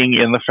Rulemaking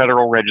in the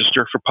Federal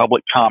Register for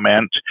public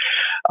comment.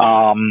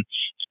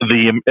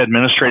 The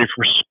Administrative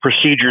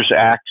Procedures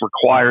Act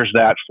requires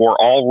that for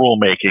all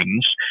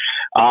rulemakings.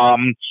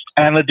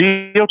 And the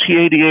DOT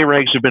ADA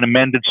regs have been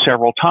amended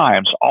several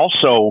times,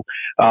 also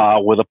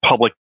with a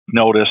public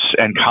notice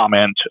and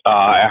comment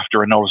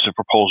after a Notice of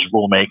Proposed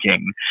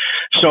Rulemaking.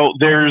 So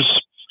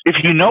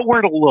if you know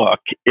where to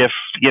look, if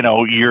you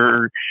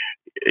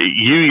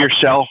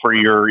yourself or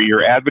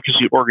your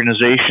advocacy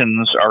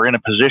organizations are in a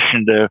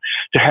position to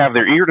have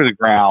their ear to the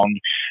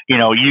ground,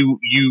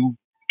 you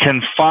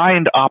can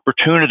find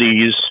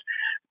opportunities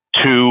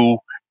to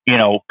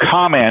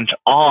comment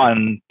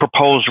on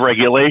proposed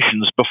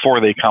regulations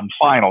before they come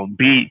final,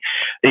 be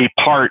a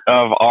part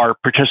of our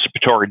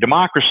participatory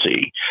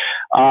democracy.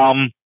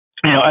 As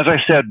I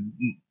said,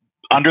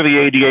 under the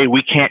ADA,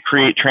 we can't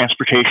create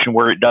transportation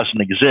where it doesn't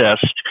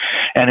exist.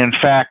 And in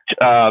fact,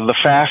 the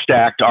FAST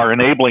Act, our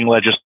enabling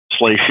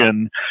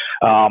legislation,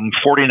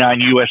 49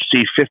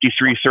 USC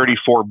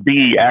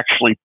 5334B,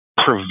 actually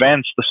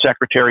prevents the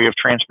Secretary of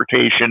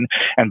Transportation,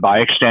 and by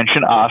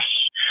extension us,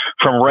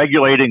 from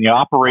regulating the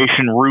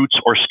operation, routes,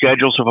 or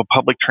schedules of a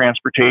public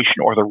transportation,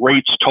 or the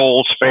rates,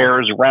 tolls,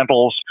 fares,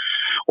 rentals,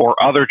 or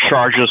other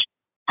charges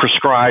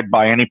prescribed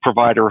by any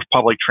provider of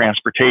public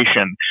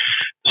transportation.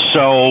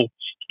 So,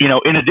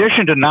 in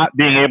addition to not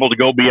being able to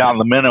go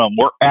beyond the minimum,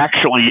 we're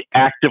actually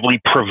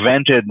actively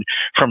prevented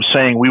from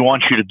saying we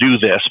want you to do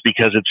this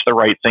because it's the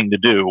right thing to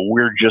do.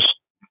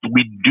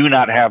 We do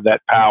not have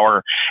that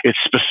power. It's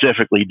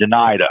specifically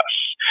denied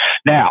us.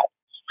 Now,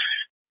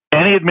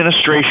 any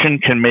administration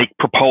can make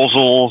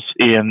proposals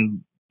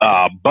in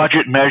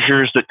budget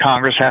measures that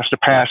Congress has to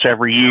pass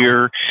every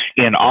year,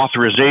 in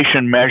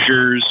authorization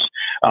measures,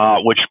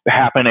 which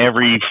happen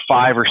every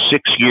 5 or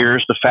 6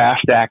 years. The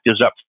FAST Act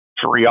is up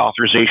for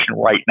reauthorization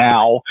right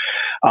now.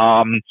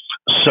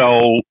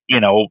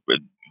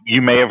 You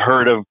may have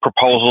heard of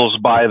proposals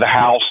by the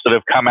House that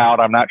have come out.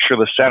 I'm not sure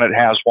the Senate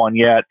has one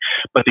yet,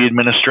 but the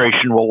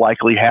administration will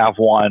likely have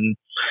one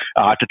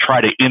to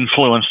try to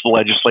influence the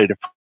legislative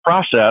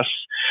process.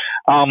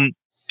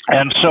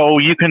 And so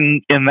you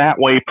can, in that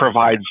way,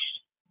 provide,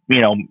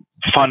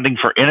 funding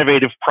for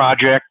innovative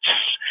projects,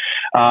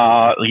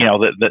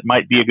 that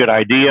might be a good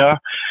idea.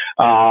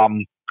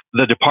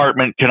 The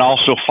department can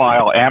also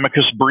file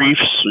amicus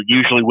briefs,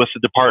 usually with the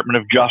Department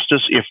of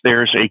Justice, if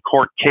there's a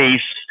court case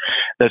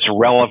that's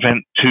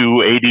relevant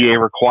to ADA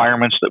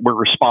requirements that we're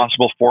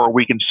responsible for.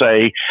 We can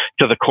say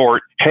to the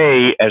court,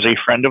 hey, as a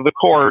friend of the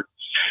court,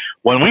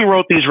 when we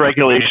wrote these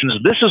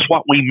regulations, this is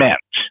what we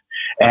meant.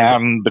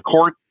 And the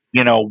court,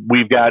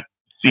 we've got,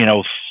 3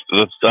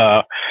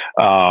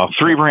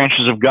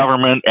 branches of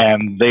government,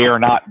 and they are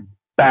not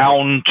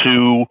bound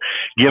to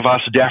give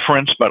us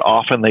deference, but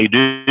often they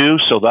do.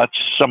 So that's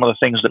some of the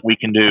things that we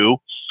can do.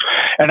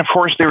 And of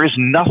course, there is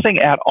nothing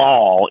at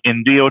all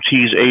in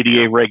DOT's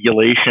ADA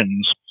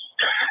regulations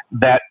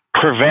that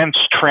prevents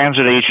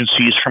transit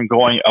agencies from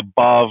going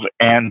above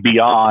and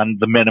beyond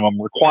the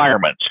minimum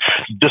requirements.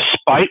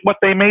 Despite what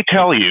they may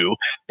tell you,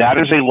 that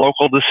is a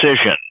local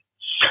decision.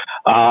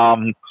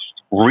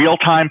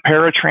 Real-time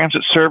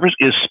paratransit service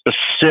is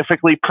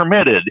specifically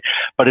permitted,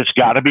 but it's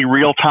got to be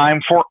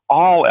real-time for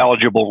all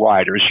eligible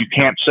riders. You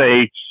can't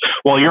say,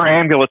 well, you're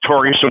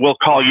ambulatory, so we'll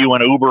call you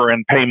an Uber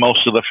and pay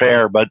most of the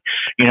fare, but,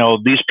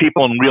 these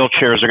people in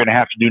wheelchairs are going to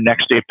have to do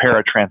next-day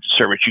paratransit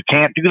service. You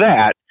can't do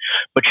that,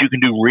 but you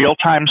can do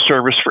real-time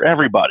service for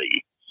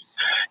everybody.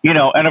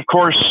 And of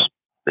course,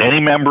 any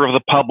member of the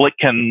public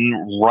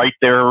can write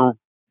their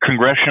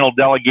congressional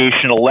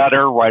delegation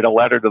write a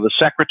letter to the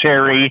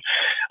secretary,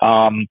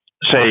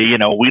 say,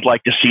 we'd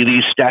like to see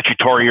these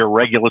statutory or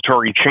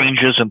regulatory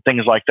changes and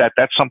things like that.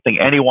 That's something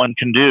anyone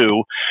can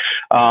do.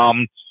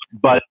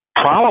 But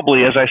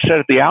probably, as I said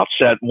at the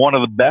outset, one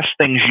of the best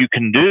things you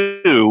can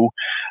do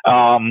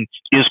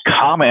is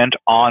comment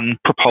on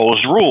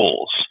proposed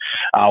rules.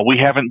 We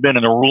haven't been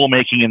in a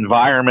rulemaking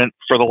environment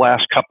for the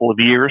last couple of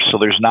years, so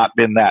there's not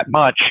been that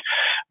much.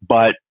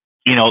 But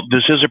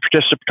this is a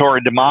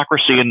participatory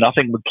democracy, and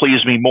nothing would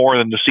please me more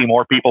than to see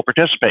more people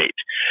participate.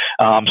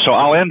 So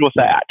I'll end with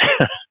that.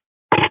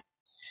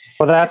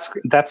 Well,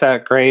 that's a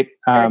great.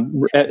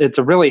 It's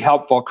a really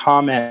helpful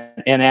comment,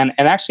 and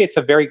actually, it's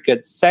a very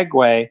good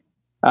segue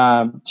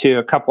to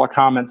a couple of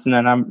comments, and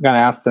then I'm going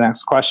to ask the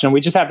next question.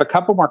 We just have a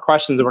couple more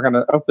questions, and we're going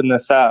to open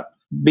this up.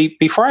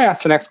 Before I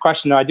ask the next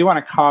question, though, I do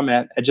want to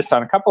comment just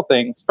on a couple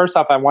things. First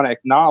off, I want to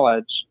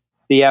acknowledge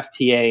the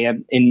FTA,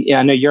 and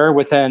I know you're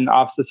within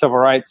Office of Civil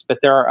Rights, but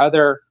there are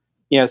other,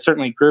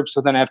 certainly groups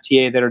within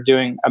FTA that are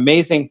doing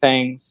amazing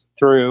things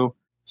through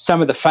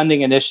some of the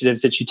funding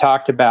initiatives that you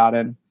talked about.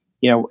 And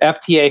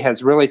FTA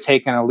has really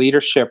taken a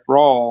leadership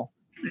role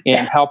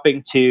in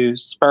helping to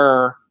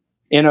spur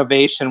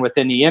innovation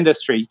within the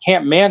industry. You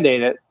can't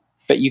mandate it,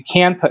 but you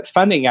can put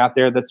funding out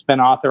there that's been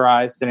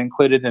authorized and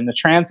included in the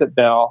transit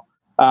bill.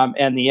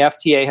 And the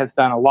FTA has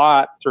done a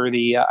lot through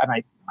the, and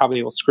I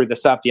probably will screw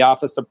this up, the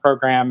Office of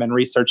Program and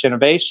Research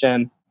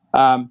Innovation,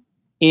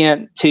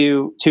 and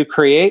to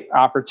create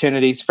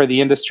opportunities for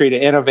the industry to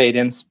innovate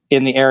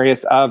in the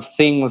areas of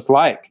things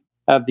like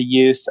the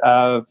use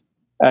of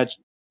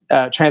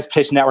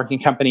transportation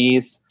networking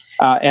companies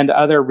and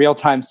other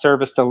real-time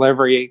service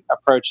delivery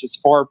approaches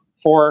for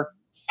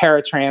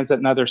paratransit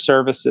and other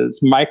services,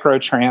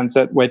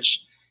 microtransit,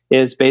 which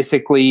is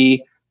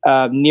basically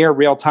near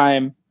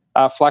real-time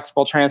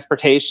flexible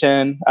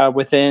transportation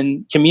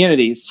within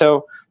communities.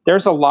 So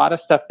there's a lot of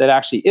stuff that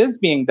actually is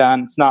being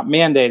done. It's not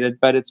mandated,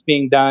 but it's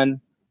being done,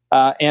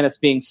 and it's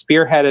being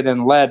spearheaded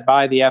and led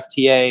by the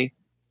FTA.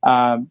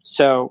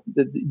 So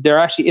there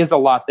actually is a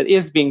lot that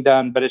is being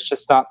done, but it's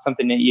just not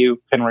something that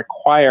you can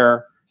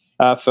require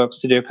folks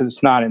to do because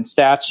it's not in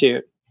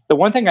statute. The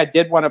one thing I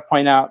did want to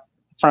point out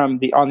on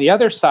the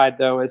other side,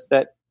 though, is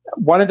that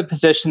one of the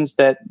positions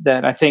that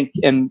I think,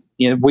 and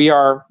we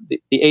are the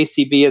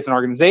ACB as an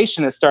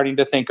organization is starting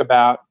to think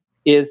about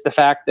is the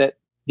fact that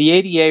the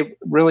ADA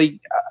really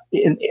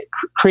it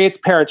creates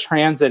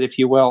paratransit, if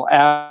you will,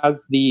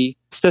 as the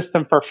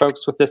system for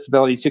folks with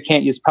disabilities who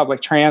can't use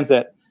public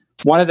transit.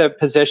 One of the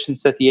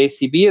positions that the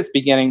ACB is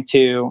beginning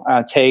to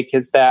take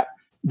is that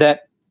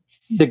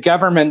the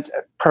government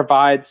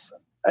provides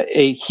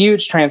a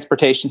huge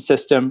transportation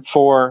system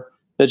for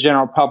the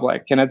general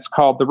public, and it's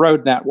called the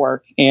road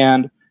network.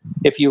 And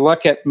if you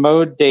look at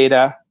mode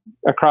data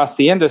across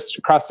the industry,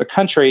 across the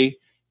country,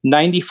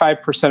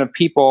 95% of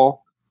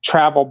people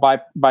travel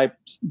by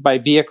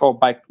vehicle,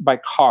 by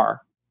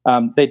car.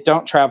 They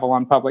don't travel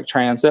on public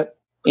transit.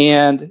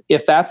 And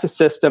if that's a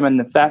system, and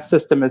if that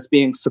system is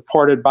being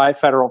supported by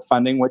federal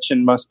funding, which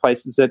in most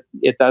places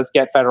it does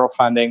get federal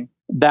funding,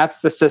 that's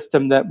the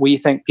system that we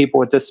think people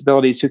with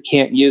disabilities who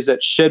can't use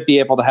it should be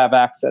able to have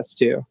access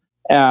to.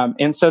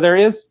 And so there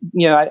is,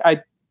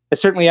 I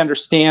certainly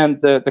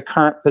understand the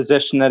current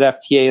position that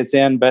FTA is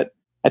in, but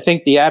I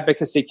think the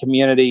advocacy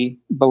community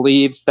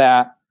believes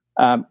that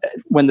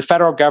when the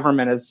federal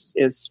government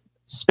is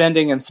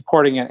spending and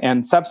supporting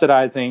and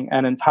subsidizing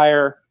an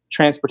entire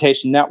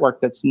transportation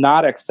network that's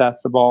not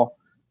accessible,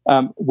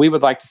 we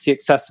would like to see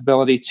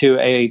accessibility to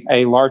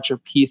a larger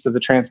piece of the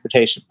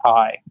transportation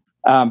pie.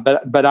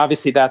 But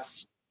obviously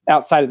that's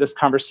outside of this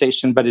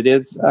conversation, but it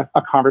is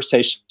a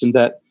conversation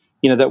that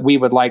we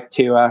would like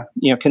to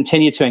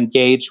continue to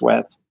engage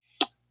with.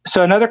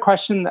 So another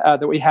question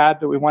that we had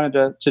that we wanted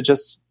to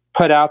just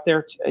put out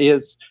there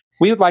is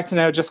we would like to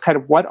know just kind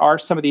of what are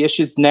some of the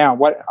issues now?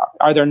 What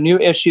are there new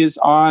issues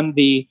on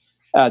the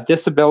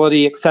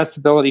disability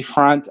accessibility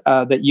front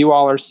that you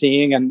all are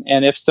seeing?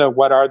 And if so,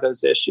 what are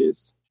those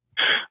issues?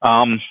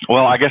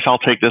 Well, I guess I'll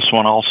take this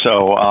one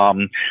also.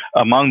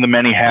 Among the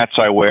many hats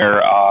I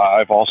wear,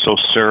 I've also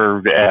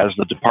served as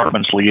the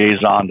department's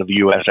liaison to the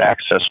U.S.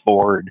 Access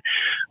Board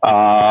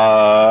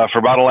for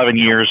about 11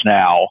 years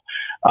now.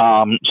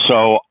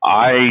 So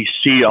I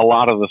see a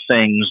lot of the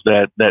things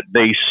that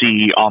they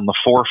see on the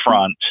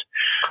forefront.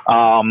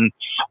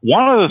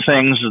 One of the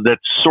things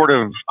that's sort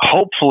of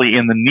hopefully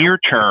in the near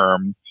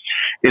term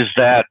is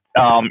that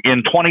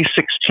in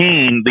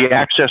 2016, the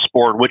Access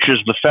Board, which is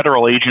the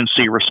federal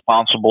agency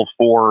responsible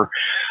for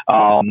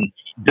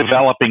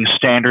developing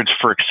standards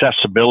for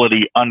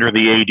accessibility under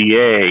the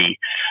ADA,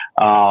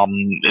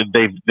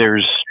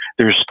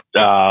 there's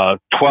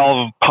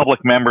 12 public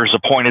members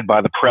appointed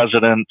by the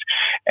president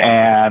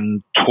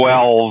and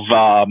 12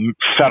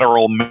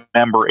 federal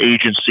member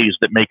agencies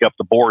that make up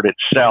the board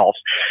itself,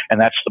 and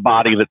that's the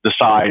body that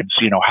decides,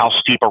 how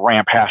steep a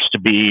ramp has to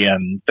be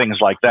and things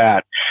like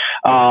that.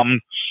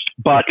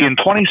 But in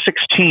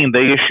 2016,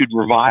 they issued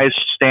revised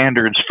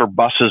standards for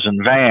buses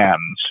and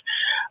vans.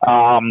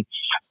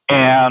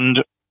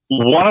 And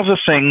one of the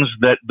things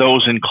that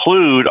those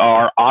include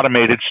are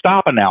automated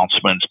stop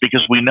announcements,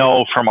 because we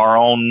know from our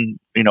own,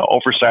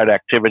 oversight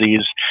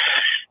activities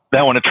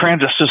that when a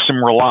transit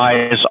system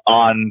relies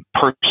on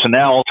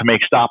personnel to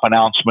make stop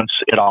announcements,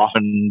 it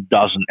often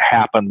doesn't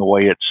happen the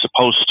way it's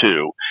supposed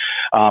to.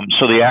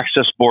 So the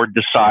Access Board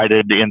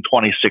decided in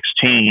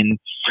 2016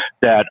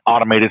 that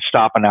automated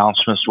stop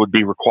announcements would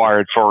be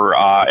required for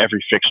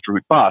every fixed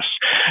route bus.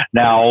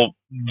 Now,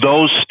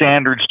 those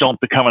standards don't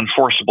become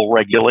enforceable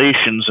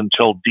regulations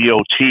until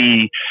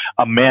DOT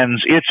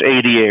amends its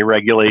ADA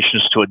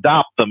regulations to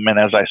adopt them. And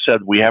as I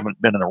said, we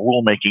haven't been in a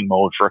rulemaking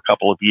mode for a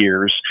couple of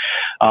years.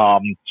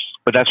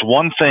 But that's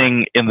one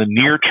thing in the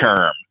near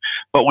term.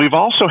 But we've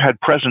also had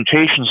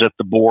presentations at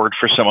the board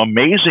for some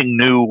amazing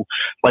new,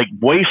 like,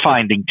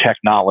 wayfinding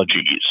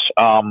technologies.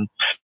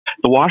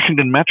 The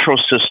Washington Metro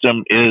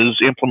system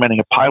is implementing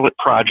a pilot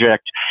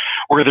project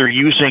where they're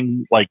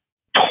using like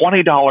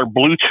 $20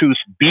 Bluetooth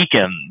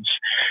beacons,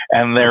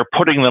 and they're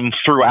putting them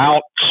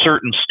throughout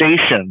certain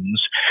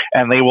stations,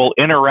 and they will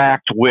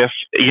interact with,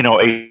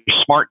 a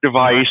smart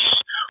device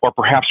or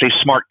perhaps a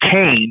smart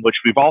cane, which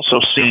we've also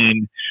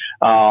seen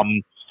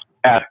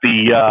at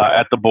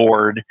the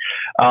board,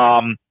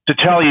 to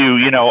tell you,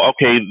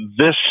 okay,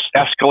 this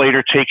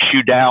escalator takes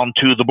you down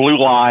to the blue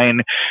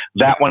line,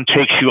 that one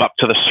takes you up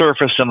to the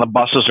surface, and the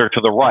buses are to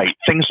the right.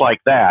 Things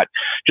like that.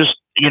 Just,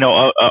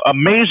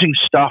 amazing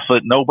stuff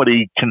that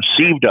nobody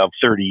conceived of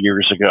 30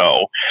 years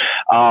ago.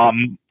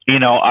 And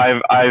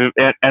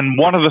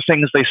one of the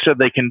things they said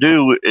they can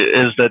do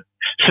is that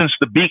since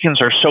the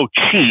beacons are so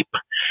cheap,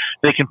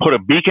 they can put a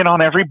beacon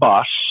on every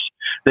bus.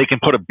 They can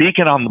put a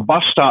beacon on the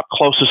bus stop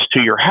closest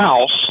to your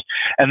house,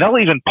 and they'll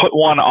even put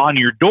one on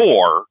your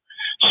door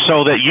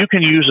so that you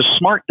can use a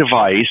smart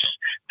device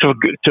to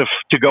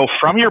go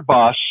from your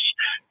bus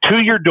to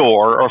your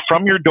door, or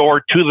from your door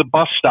to the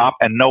bus stop,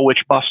 and know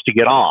which bus to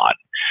get on.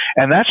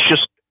 And that's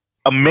just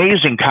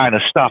amazing kind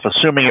of stuff,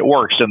 assuming it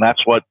works. And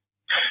that's what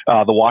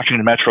the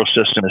Washington Metro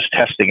system is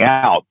testing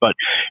out. But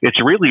it's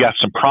really got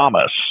some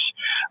promise.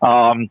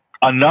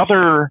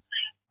 Another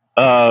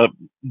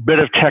bit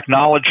of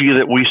technology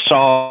that we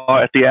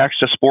saw at the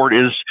Access Board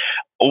is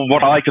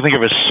what I like to think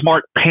of as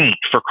smart paint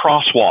for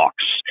crosswalks.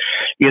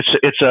 It's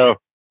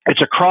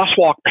a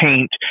crosswalk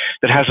paint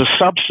that has a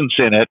substance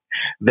in it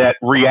that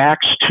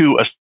reacts to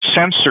a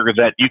sensor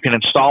that you can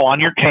install on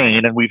your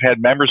cane, and we've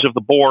had members of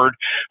the board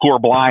who are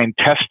blind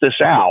test this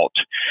out.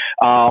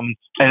 And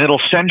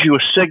it'll send you a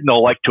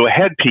signal like to a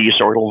headpiece,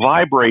 or it'll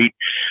vibrate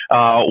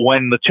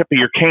when the tip of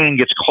your cane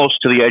gets close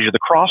to the edge of the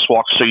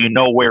crosswalk, so you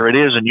know where it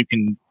is and you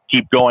can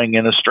keep going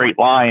in a straight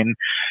line,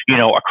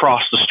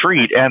 across the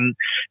street. And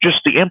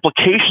just the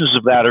implications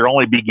of that are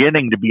only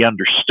beginning to be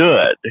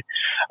understood.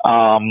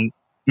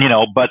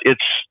 But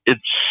it's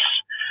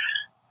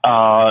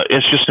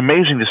just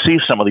amazing to see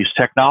some of these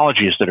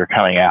technologies that are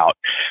coming out.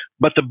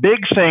 But the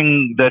big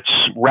thing that's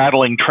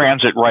rattling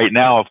transit right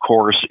now, of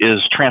course,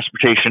 is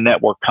transportation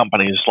network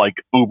companies like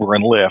Uber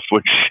and Lyft,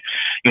 which,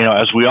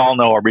 as we all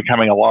know, are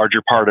becoming a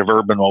larger part of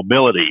urban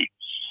mobility.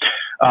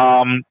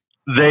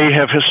 They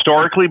have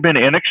historically been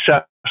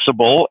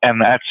inaccessible, and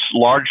that's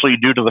largely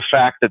due to the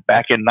fact that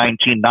back in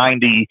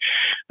 1990,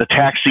 the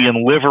taxi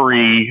and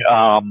livery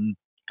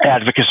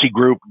advocacy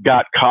group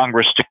got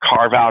Congress to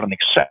carve out an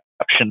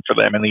exception for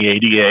them in the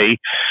ADA.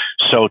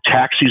 So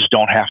taxis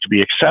don't have to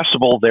be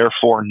accessible,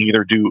 therefore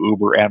neither do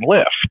Uber and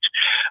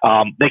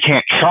Lyft. They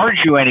can't charge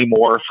you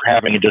anymore for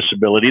having a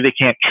disability. They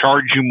can't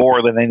charge you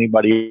more than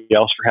anybody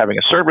else for having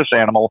a service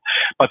animal,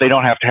 but they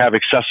don't have to have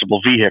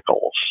accessible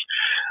vehicles.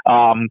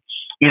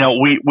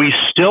 We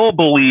still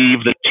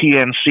believe that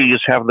TNCs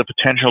have the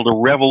potential to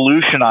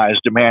revolutionize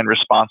demand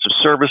responsive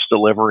service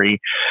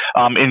delivery,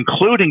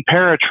 including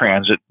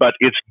paratransit, but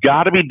it's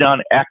got to be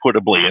done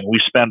equitably. And we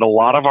spend a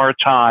lot of our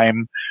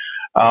time,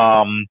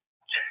 I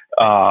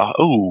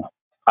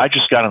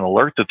just got an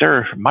alert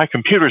that my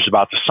computer's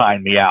about to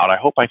sign me out. I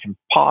hope I can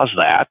pause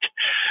that.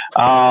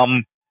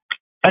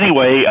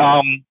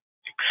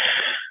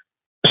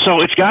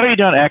 So it's got to be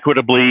done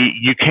equitably.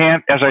 You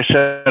can't, as I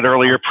said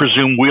earlier,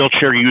 presume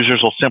wheelchair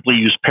users will simply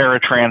use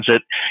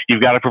paratransit.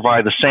 You've got to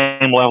provide the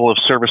same level of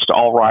service to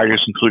all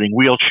riders, including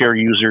wheelchair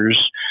users.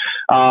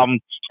 And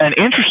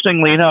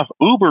interestingly enough,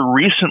 Uber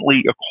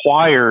recently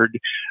acquired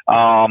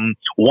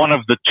one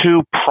of the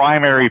two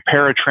primary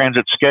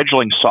paratransit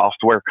scheduling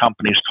software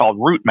companies called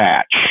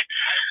RouteMatch.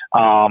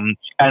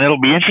 And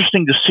it'll be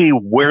interesting to see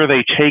where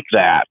they take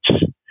that.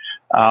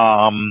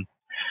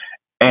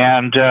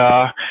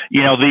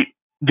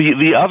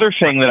 The other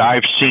thing that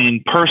I've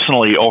seen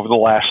personally over the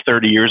last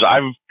 30 years,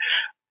 I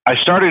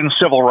started in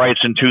civil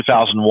rights in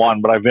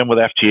 2001, but I've been with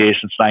FTA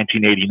since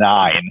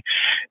 1989.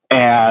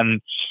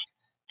 And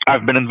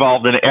I've been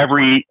involved in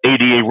every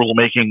ADA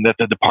rulemaking that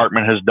the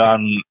department has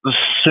done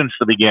since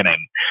the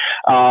beginning.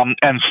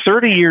 And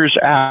 30 years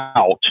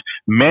out,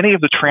 many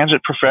of the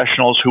transit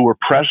professionals who were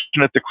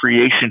present at the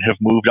creation have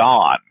moved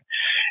on.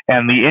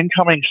 And the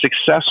incoming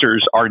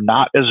successors are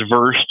not as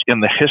versed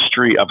in the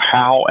history of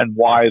how and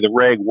why the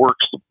reg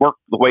works the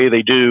way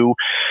they do,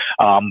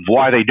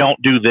 why they don't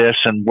do this,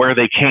 and where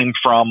they came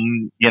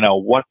from,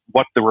 what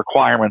the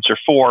requirements are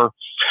for.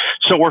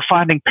 So we're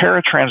finding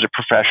paratransit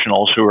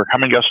professionals who are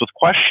coming to us with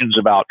questions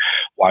about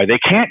why they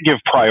can't give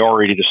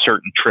priority to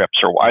certain trips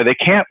or why they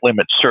can't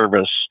limit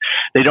service.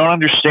 They don't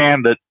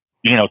understand that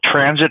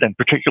transit and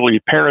particularly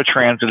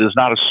paratransit is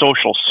not a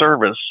social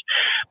service,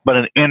 but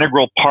an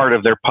integral part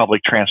of their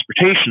public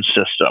transportation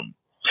system.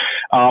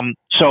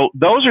 So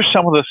those are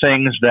some of the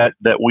things that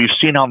we've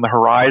seen on the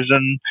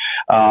horizon,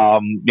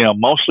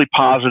 mostly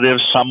positive,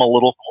 some a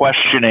little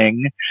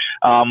questioning.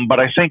 But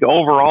I think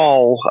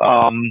overall,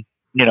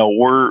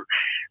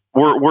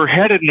 we're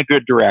headed in a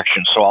good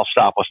direction. So I'll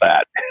stop with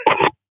that.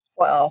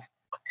 Wow.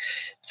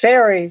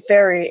 Very,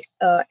 very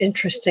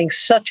interesting.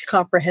 Such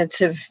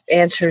comprehensive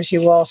answers,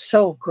 you all.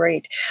 So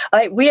great.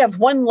 We have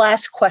one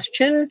last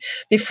question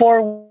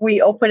before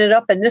we open it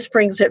up, and this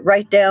brings it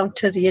right down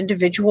to the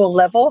individual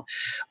level,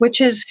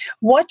 which is,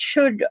 what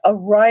should a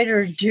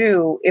rider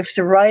do if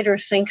the rider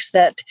thinks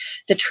that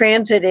the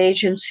transit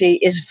agency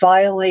is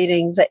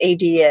violating the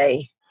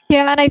ADA?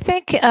 Yeah, and I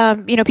think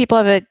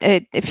people have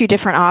a few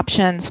different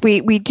options.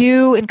 We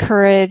do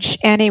encourage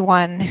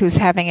anyone who's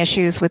having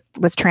issues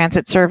with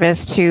transit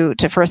service to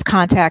first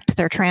contact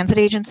their transit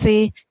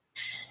agency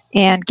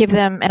and give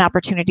them an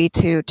opportunity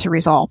to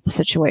resolve the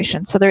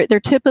situation. So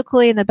they're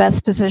typically in the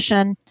best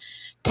position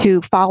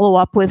to follow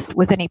up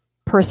with any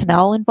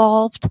personnel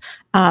involved.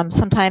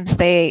 Sometimes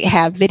they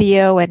have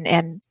video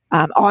and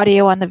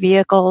audio on the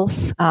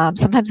vehicles.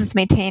 Sometimes it's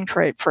maintained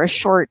for a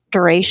short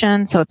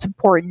duration, so it's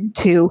important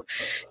to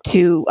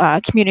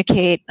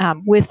communicate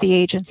with the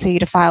agency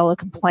to file a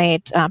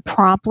complaint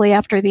promptly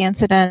after the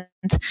incident.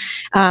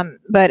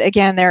 But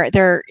again,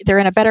 they're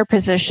in a better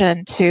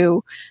position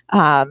to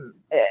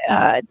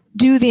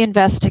do the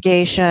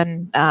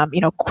investigation,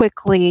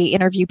 quickly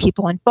interview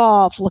people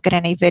involved, look at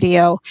any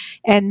video,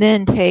 and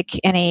then take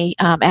any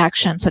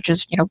action, such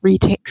as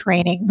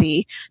retraining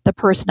the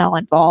personnel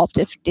involved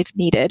if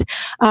needed.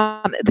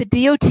 The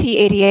DOT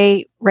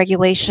ADA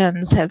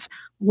regulations have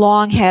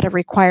long had a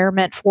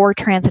requirement for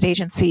transit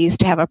agencies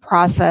to have a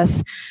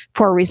process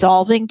for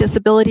resolving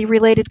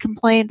disability-related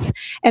complaints,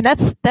 and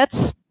that's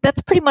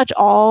pretty much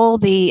all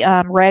the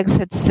regs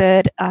had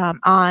said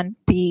on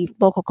the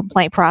local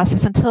complaint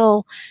process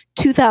until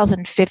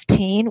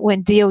 2015,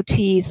 when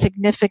DOT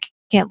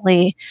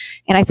significantly,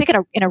 and I think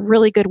in a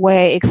really good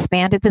way,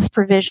 expanded this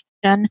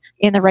provision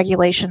in the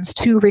regulations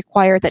to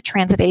require that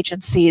transit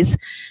agencies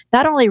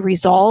not only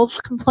resolve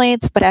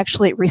complaints, but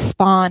actually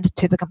respond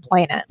to the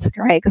complainant,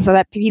 right? Because so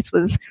that piece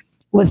was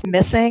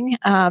missing.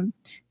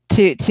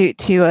 To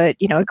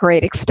a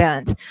great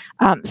extent.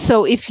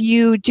 So if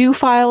you do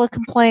file a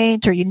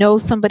complaint, or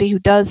somebody who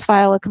does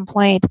file a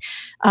complaint,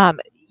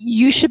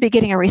 you should be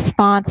getting a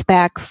response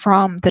back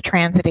from the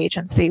transit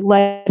agency,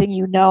 letting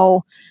you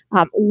know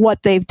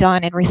what they've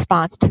done in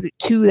response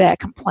to that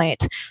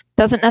complaint.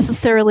 Doesn't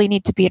necessarily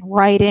need to be in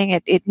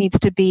writing. It needs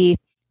to be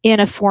in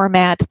a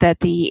format that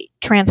the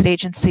transit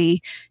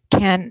agency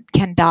can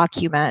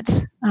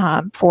document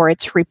for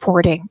its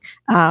reporting,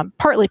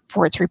 partly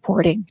for its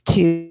reporting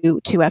to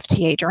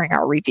FTA during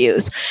our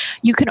reviews.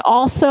 You can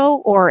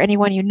also, or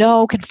anyone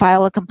can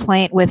file a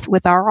complaint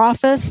with our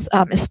office,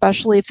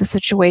 especially if the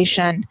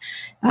situation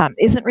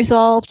isn't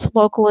resolved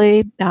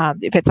locally,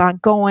 if it's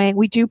ongoing.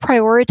 We do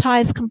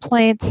prioritize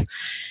complaints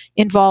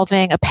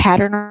involving a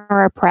pattern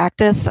or a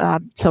practice,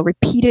 so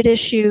repeated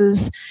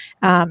issues,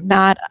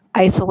 not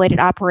isolated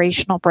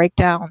operational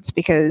breakdowns,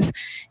 because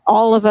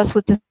all of us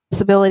with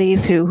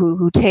disabilities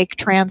who take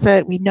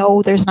transit, we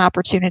know there's an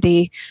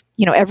opportunity,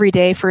 every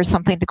day for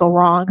something to go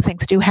wrong.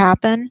 Things do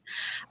happen.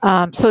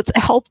 So it's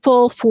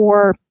helpful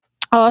for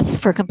us,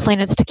 for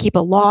complainants, to keep a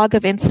log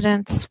of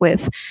incidents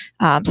with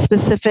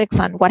specifics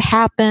on what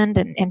happened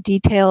and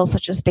details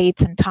such as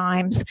dates and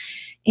times,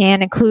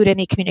 and include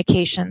any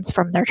communications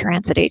from their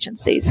transit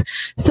agencies.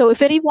 So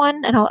if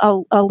anyone, and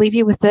I'll leave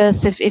you with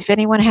this, if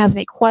anyone has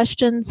any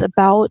questions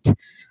about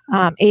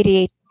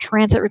ADA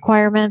transit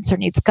requirements or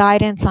needs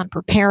guidance on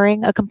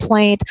preparing a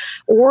complaint,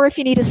 or if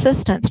you need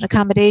assistance and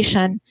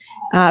accommodation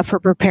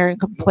for preparing a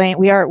complaint,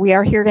 we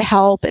are here to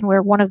help, and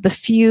we're one of the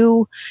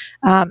few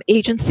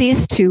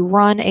agencies to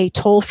run a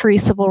toll-free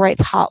civil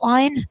rights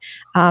hotline.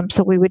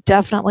 So we would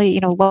definitely,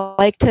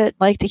 like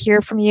to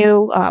hear from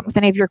you with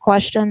any of your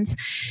questions,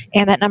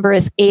 and that number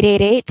is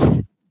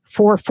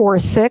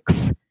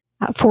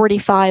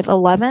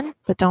 888-446-4511,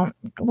 but don't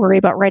worry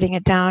about writing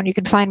it down. You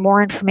can find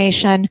more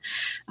information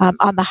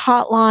on the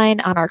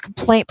hotline, on our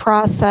complaint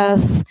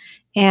process,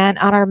 and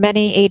on our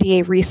many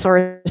ADA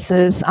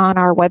resources on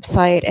our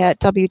website at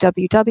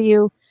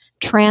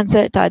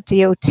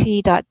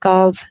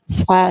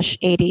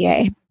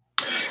www.transit.dot.gov/ADA.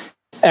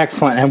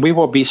 Excellent. And we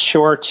will be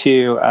sure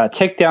to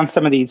take down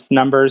some of these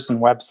numbers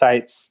and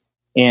websites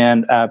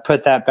and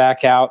put that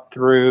back out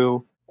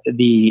through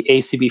the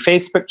ACB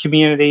Facebook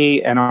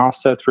community and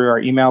also through our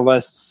email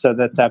list, so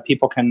that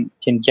people can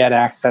get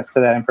access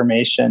to that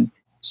information.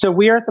 So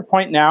we are at the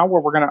point now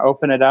where we're going to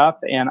open it up.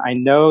 And I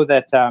know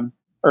that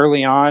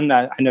early on,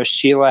 I know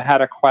Sheila had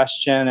a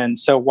question. And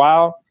so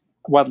what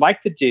I'd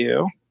like to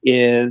do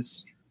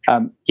is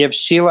give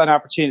Sheila an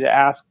opportunity to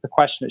ask the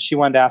question that she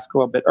wanted to ask a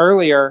little bit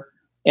earlier.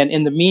 And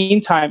in the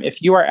meantime,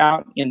 if you are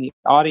out in the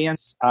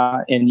audience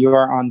and you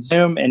are on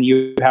Zoom and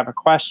you have a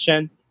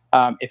question,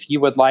 if you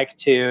would like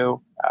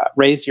to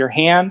raise your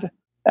hand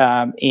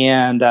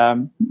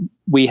and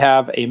we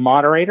have a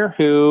moderator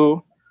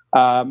who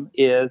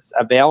is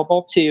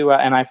available to,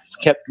 and I've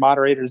kept the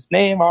moderator's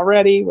name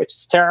already, which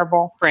is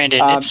terrible.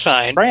 Brandon, it's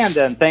fine.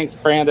 Brandon, thanks,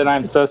 Brandon.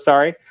 I'm so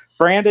sorry.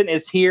 Brandon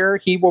is here.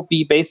 He will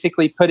be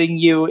basically putting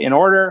you in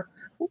order.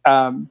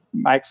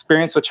 My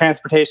experience with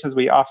transportation is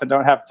we often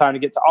don't have time to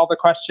get to all the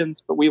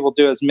questions, but we will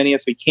do as many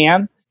as we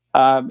can.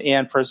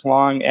 And for as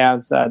long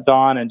as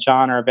Dawn and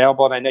John are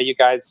available, and I know you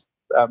guys,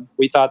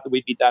 we thought that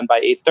we'd be done by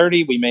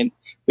 8:30. We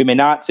may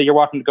not. So you're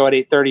welcome to go at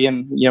 8:30,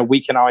 and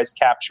we can always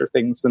capture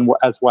things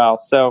as well.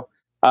 So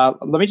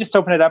let me just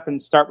open it up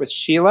and start with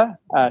Sheila.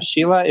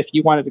 Sheila, if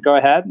you wanted to go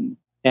ahead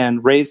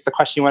and raise the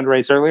question you wanted to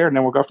raise earlier, and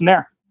then we'll go from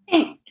there.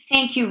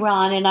 Thank you,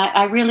 Ron. And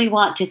I really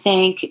want to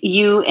thank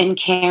you and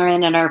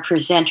Karen and our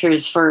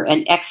presenters for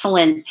an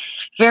excellent,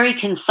 very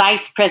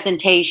concise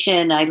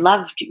presentation. I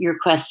loved your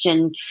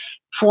question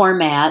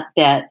format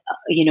that,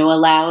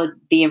 allowed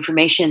the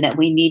information that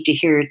we need to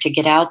hear to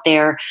get out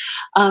there.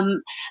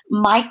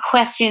 My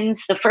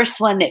questions, the first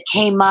one that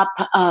came up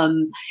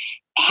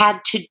had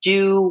to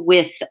do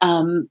with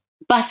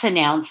bus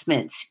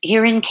announcements.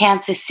 Here in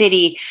Kansas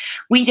City,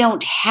 we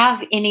don't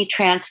have any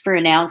transfer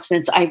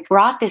announcements. I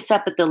brought this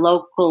up at the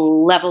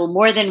local level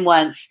more than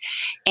once,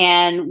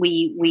 and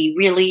we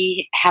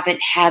really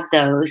haven't had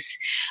those.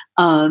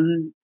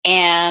 And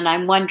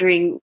I'm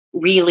wondering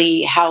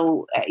really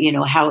how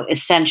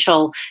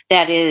essential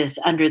that is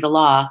under the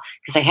law,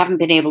 because I haven't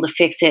been able to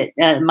fix it.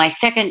 My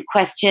second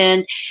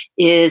question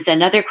is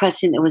another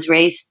question that was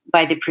raised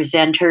by the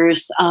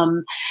presenters.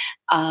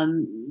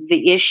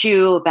 The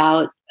issue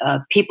about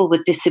people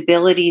with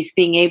disabilities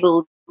being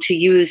able to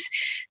use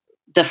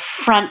the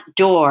front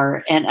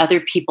door and other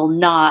people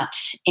not.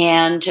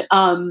 And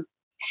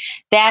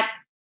that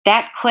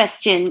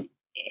question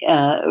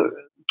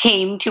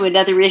came to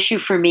another issue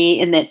for me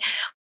in that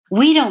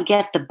we don't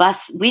get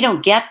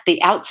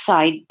the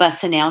outside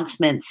bus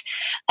announcements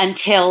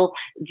until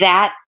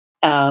that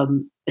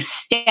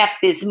step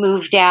is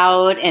moved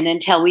out and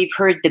until we've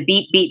heard the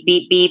beep, beep,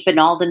 beep, beep and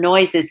all the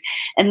noises.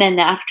 And then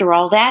after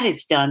all that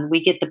is done,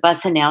 we get the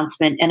bus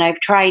announcement. And I've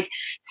tried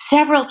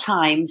several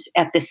times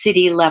at the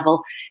city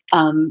level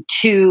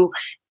to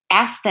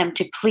ask them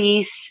to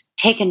please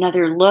take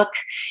another look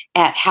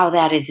at how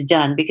that is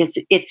done, because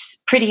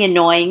it's pretty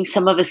annoying.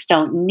 Some of us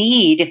don't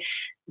need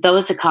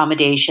those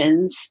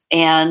accommodations,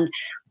 and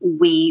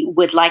we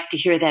would like to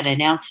hear that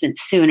announcement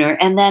sooner.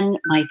 And then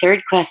my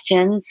third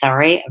question,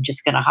 sorry, I'm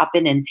just going to hop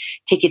in and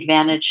take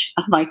advantage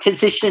of my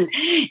position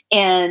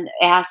and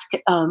ask,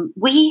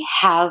 we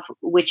have,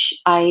 which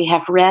I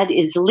have read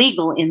is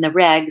legal in the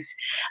regs,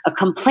 a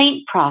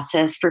complaint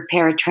process for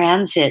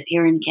paratransit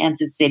here in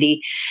Kansas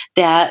City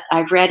that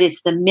I've read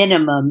is the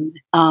minimum.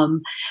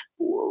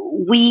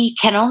 We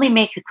can only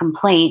make a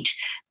complaint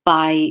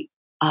by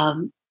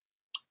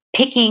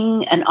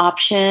picking an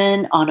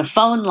option on a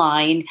phone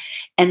line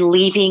and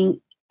leaving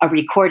a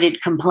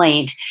recorded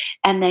complaint.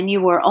 And then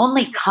you are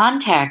only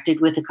contacted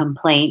with a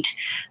complaint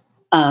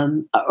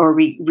or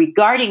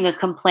regarding a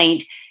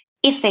complaint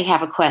if they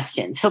have a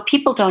question. So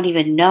people don't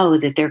even know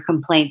that their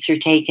complaints are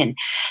taken.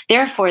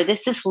 Therefore,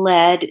 this has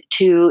led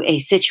to a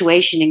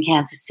situation in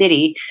Kansas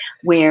City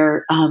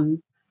where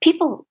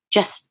people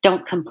just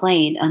don't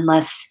complain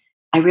unless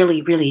I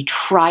really, really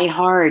try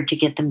hard to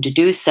get them to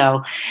do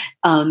so,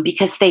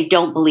 because they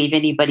don't believe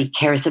anybody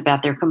cares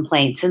about their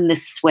complaints. And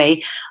this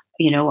way,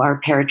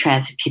 our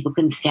paratransit people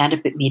can stand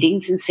up at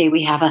meetings and say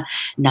we have a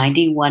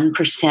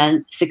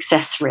 91%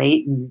 success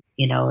rate and,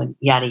 and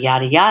yada,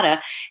 yada,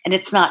 yada. And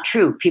it's not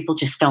true. People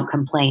just don't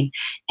complain.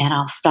 And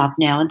I'll stop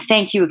now. And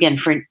thank you again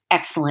for an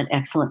excellent,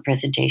 excellent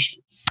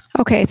presentation.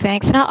 Okay,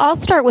 thanks. And I'll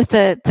start with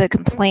the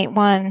complaint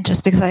one,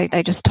 just because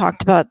I just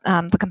talked about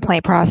the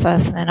complaint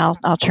process, and then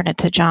I'll turn it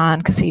to John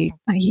because he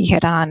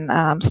hit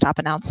on stop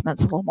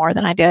announcements a little more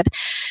than I did.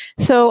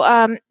 So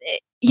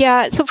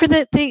so for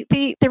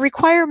the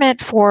requirement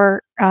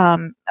for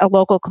a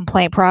local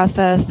complaint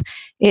process,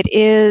 it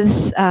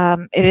is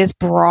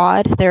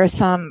broad. There are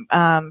some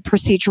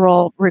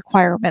procedural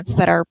requirements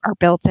that are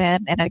built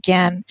in, and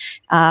again,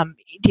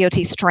 DOT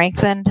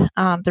strengthened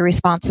the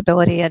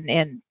responsibility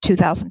in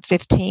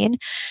 2015.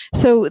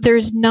 So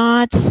there's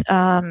not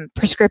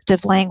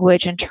prescriptive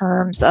language in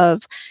terms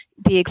of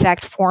the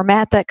exact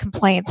format that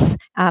complaints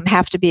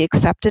have to be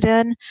accepted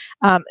in.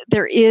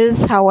 There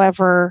is,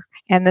 however,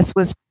 and this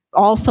was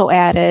also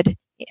added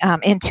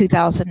in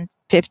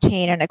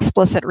 2015, an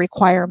explicit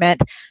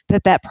requirement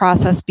that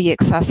process be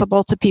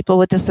accessible to people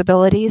with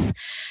disabilities.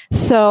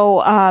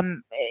 So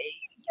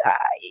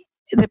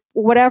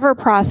whatever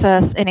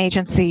process an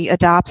agency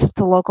adopts at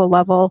the local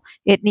level,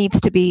 it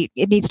needs to be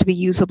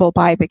usable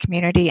by the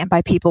community and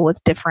by people with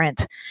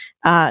different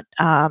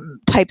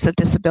types of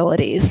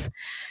disabilities.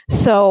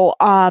 So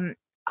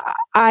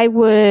I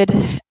would,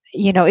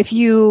 if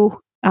you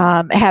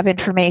have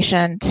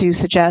information to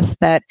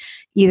suggest that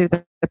either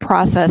the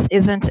process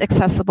isn't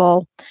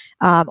accessible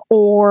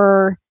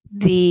or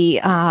you're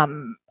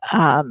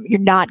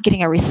not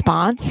getting a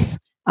response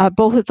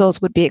both of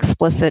those would be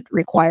explicit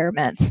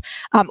requirements.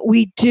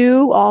 We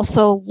do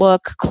also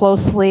look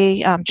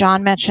closely,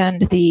 John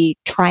mentioned the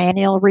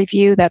triennial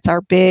review. That's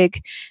our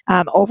big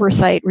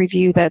oversight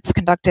review that's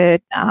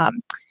conducted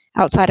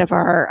outside of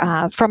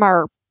from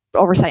our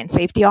Oversight and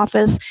Safety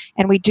Office.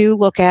 And we do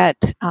look at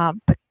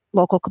the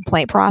local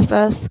complaint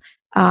process.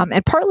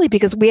 And partly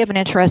because we have an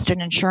interest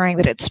in ensuring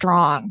that it's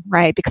strong,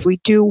 right? Because we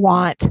do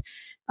want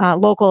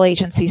local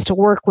agencies to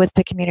work with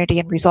the community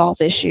and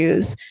resolve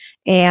issues,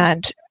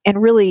 and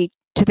really,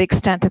 to the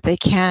extent that they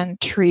can,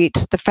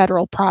 treat the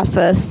federal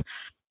process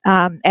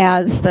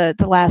as the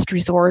last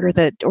resort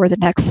or the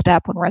next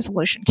step when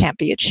resolution can't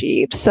be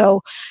achieved.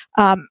 So,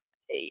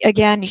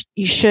 again,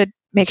 you should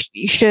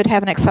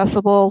have an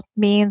accessible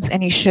means,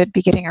 and you should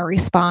be getting a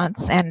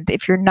response. And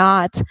if you're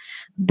not,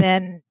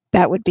 then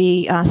that would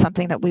be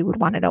something that we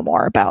would want to know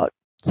more about.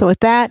 So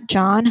with that,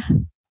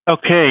 John.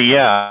 Okay,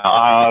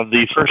 yeah.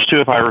 The first two,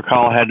 if I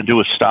recall, had to do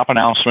with stop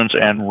announcements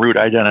and route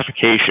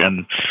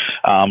identification.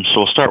 So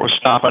we'll start with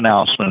stop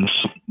announcements.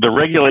 The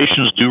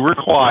regulations do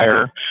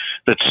require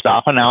that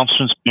stop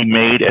announcements be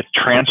made at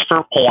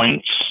transfer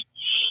points,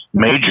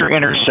 major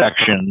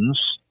intersections,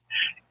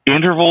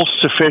 intervals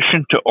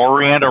sufficient to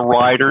orient a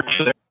rider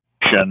to the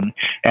action,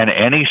 and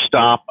any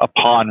stop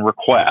upon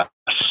request.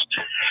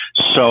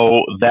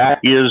 So that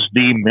is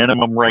the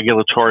minimum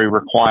regulatory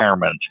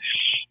requirement.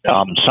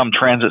 Some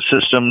transit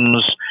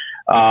systems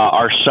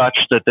are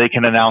such that they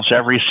can announce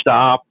every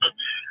stop.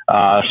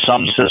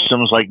 Some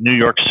systems, like New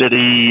York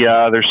City,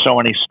 there's so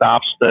many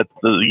stops that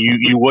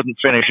you wouldn't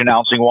finish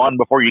announcing one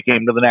before you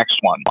came to the next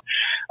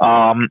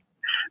one.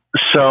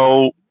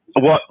 So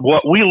what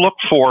we look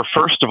for,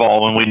 first of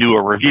all, when we do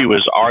a review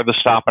is, are the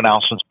stop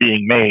announcements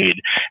being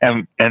made?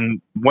 And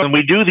when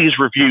we do these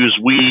reviews,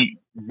 we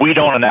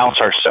don't announce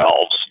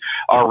ourselves.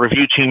 Our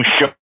review team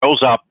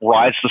shows up,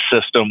 rides the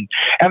system,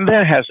 and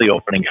then has the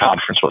opening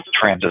conference with the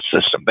transit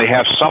system. They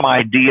have some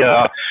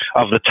idea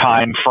of the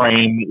time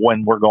frame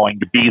when we're going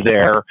to be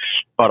there,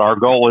 but our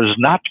goal is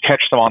not to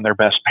catch them on their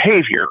best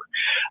behavior.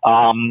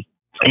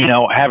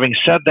 Having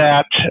said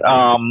that,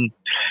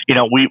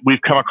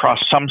 we've come across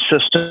some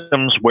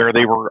systems where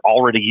they were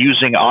already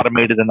using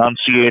automated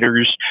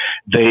enunciators.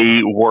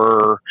 They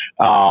were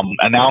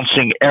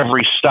announcing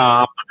every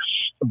stop,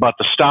 but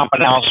the stop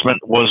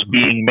announcement was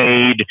being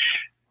made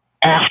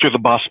after the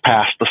bus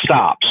passed the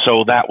stop.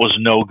 So that was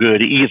no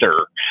good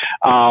either.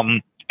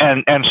 And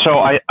so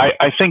I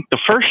think the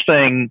first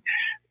thing,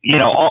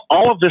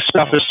 all of this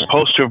stuff is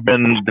supposed to have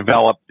been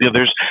developed.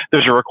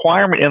 There's a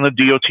requirement in the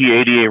DOT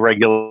ADA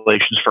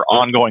regulations for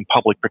ongoing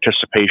public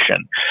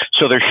participation.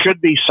 So there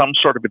should be some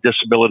sort of a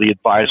disability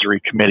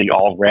advisory committee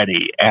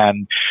already.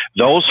 And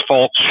those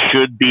folks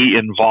should be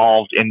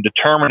involved in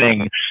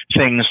determining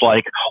things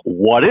like,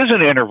 what is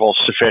an interval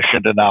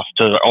sufficient enough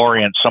to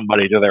orient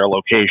somebody to their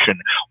location?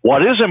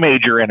 What is a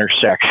major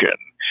intersection?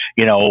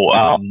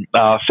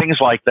 Things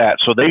like that.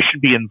 So they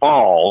should be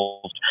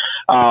involved.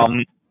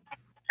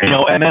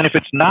 And then if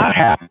it's not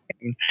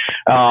happening,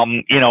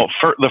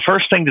 the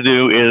first thing to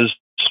do is,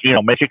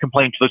 make a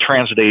complaint to the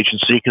transit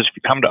agency, because if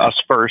you come to us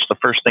first, the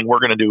first thing we're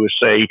going to do is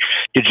say,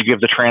 did you give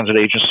the transit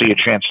agency a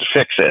chance to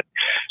fix it?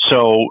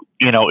 So,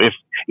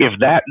 if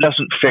that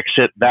doesn't fix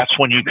it, that's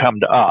when you come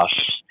to us.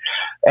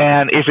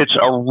 And if it's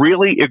a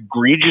really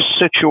egregious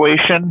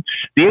situation,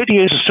 the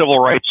ADA is a civil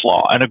rights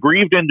law. An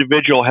aggrieved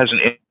individual has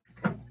an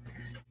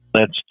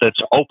that's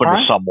open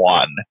to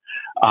someone.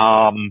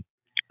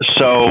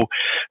 So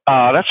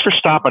that's for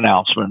stop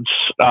announcements.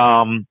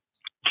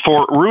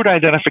 For route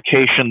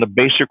identification, the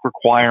basic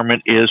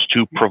requirement is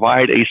to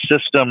provide a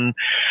system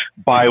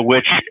by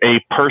which a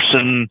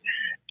person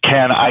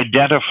can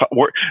identify,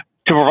 to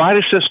provide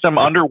a system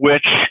under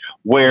which,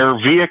 where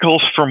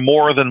vehicles from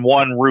more than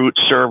one route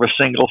serve a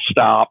single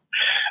stop,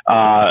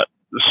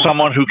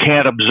 someone who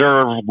can't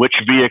observe which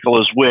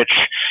vehicle is which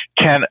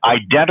can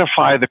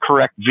identify the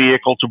correct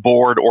vehicle to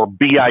board or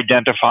be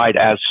identified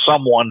as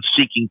someone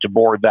seeking to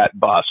board that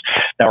bus.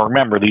 Now,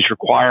 remember, these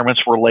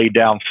requirements were laid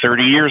down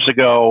 30 years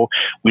ago.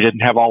 We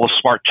didn't have all the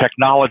smart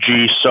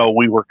technology, so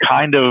we were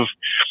kind of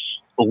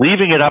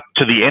leaving it up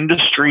to the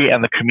industry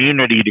and the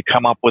community to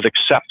come up with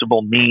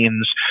acceptable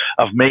means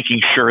of making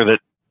sure that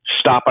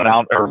stop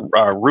or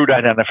route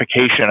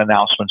identification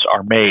announcements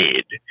are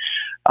made.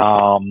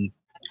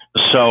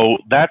 So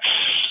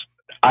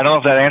I don't know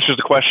if that answers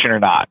the question or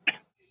not.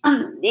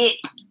 It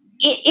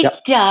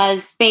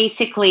does,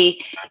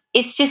 basically.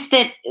 It's just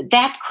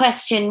that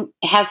question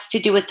has to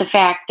do with the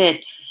fact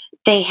that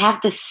they have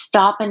the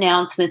stop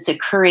announcements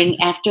occurring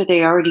after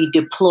they already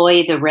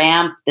deploy the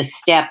ramp, the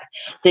step,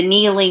 the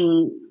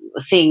kneeling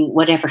thing,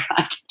 whatever.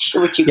 I'm not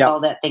sure what you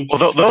call that thing.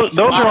 Well, those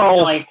are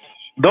all noise.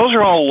 Those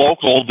are all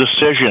local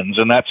decisions,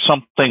 and that's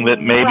something that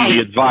maybe the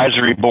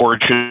advisory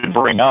board should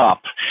bring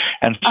up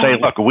and say,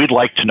 look, we'd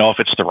like to know if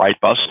it's the right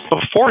bus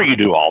before you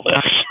do all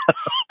this.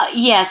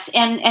 Yes,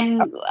 and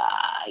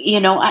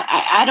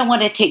I don't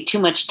want to take too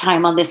much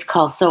time on this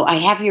call, so I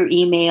have your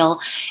email,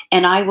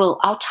 and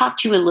I'll talk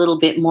to you a little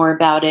bit more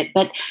about it,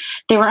 but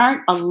there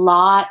aren't a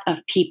lot of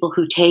people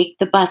who take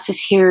the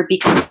buses here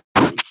because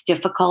it's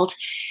difficult.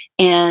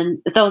 And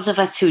those of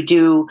us who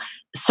do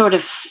sort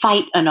of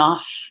fight an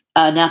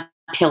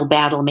uphill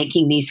battle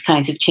making these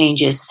kinds of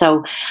changes.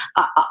 So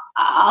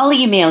I'll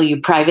email you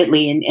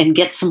privately and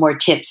get some more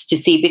tips to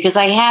see, because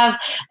I have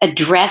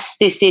addressed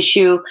this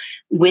issue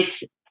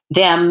with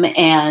them,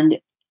 and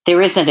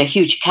there isn't a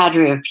huge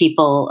cadre of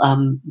people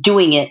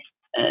doing it,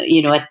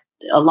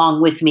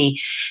 along with me.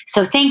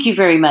 So thank you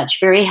very much.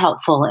 Very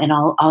helpful. And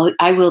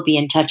I will be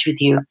in touch with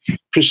you.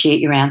 Appreciate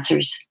your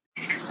answers.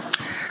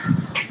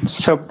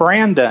 So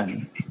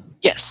Brandon.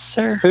 Yes,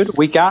 sir. Who do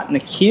we got in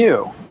the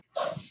queue?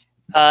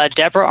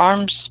 Deborah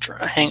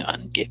Armstrong. Hang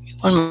on. Give me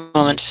one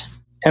moment.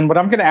 And what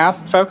I'm going to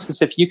ask folks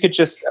is if you could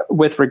just,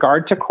 with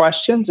regard to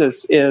questions,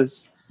 just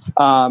so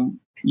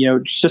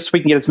we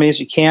can get as many as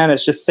you can,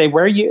 is just say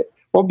what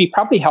would be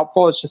probably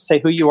helpful is just say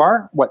who you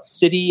are, what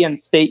city and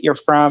state you're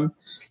from,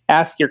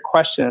 ask your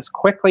question as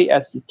quickly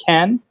as you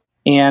can,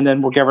 and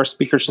then we'll give our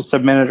speakers just a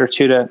minute or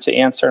two to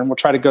answer, and we'll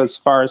try to go as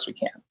far as we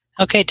can.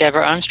 Okay,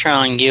 Deborah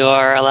Armstrong, you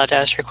are allowed to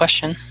ask your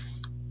question.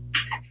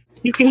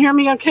 You can hear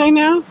me okay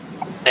now?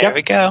 There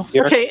we go.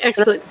 Okay,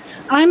 excellent.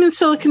 I'm in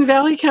Silicon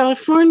Valley,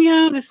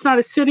 California. It's not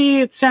a city,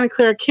 it's Santa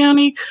Clara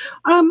County.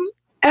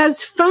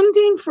 As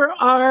funding for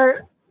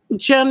our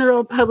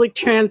general public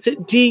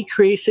transit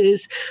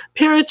decreases,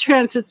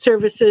 paratransit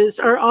services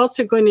are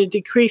also going to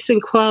decrease in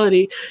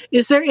quality.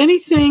 Is there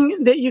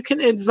anything that you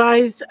can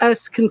advise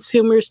us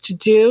consumers to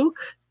do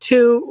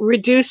to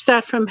reduce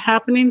that from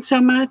happening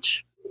so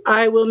much?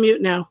 I will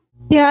mute now.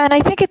 Yeah, and I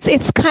think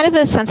it's kind of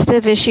a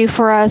sensitive issue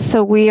for us.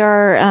 So we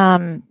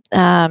are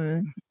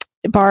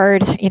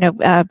barred,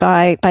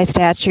 by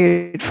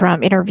statute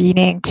from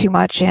intervening too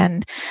much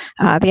in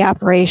the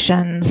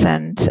operations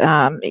and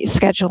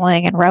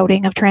scheduling and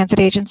routing of transit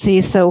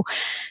agencies. So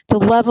the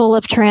level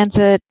of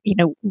transit,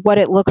 what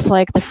it looks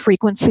like, the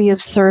frequency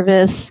of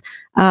service,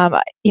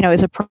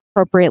 is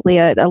appropriately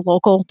a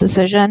local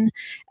decision.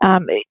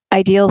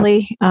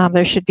 Ideally,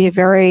 there should be a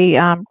very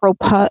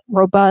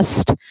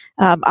robust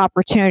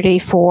opportunity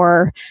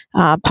for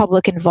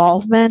public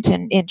involvement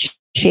in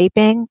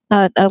shaping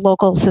a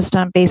local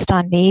system based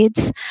on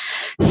needs.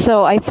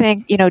 So I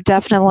think,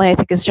 definitely, I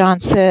think as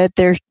John said,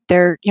 there's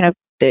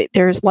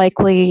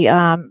likely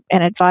an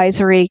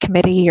advisory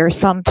committee or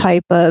some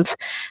type of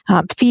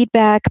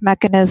feedback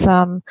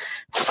mechanism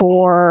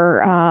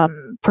for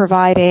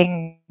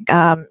providing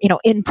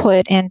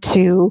input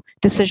into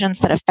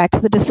decisions that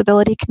affect the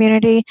disability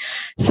community.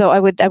 So I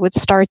would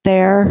start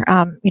there.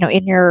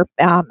 In your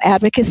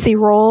advocacy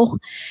role,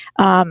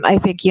 I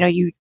think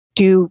you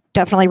do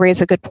definitely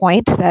raise a good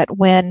point that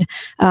when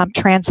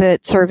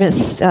transit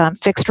service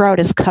fixed route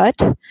is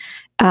cut,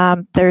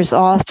 there's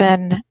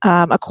often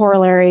a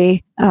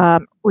corollary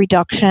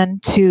reduction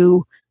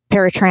to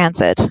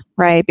paratransit,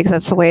 right? Because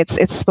that's the way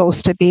it's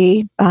supposed to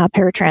be.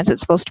 Paratransit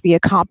is supposed to be a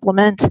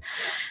complement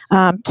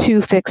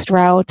to fixed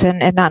route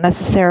and not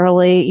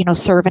necessarily,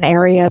 serve an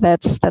area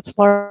that's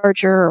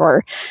larger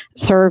or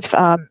serve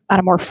on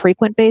a more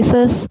frequent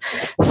basis.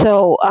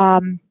 So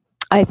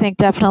I think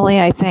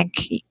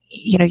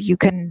you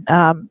can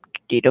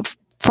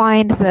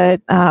find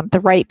the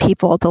right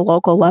people at the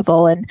local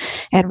level and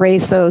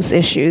raise those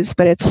issues.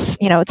 But it's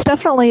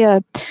definitely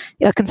a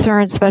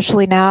concern,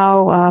 especially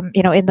now,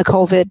 in the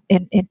COVID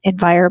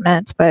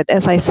environment. But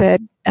as I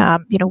said,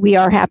 we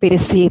are happy to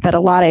see that a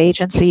lot of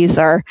agencies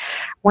are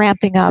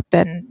ramping up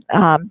and,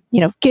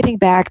 getting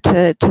back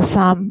to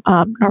some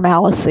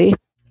normalcy.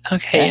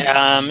 Okay.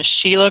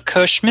 Sheila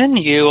Cushman,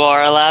 you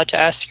are allowed to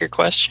ask your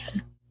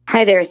question.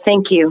 Hi there.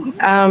 Thank you.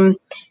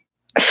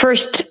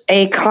 First,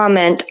 a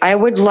comment. I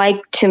would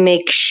like to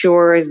make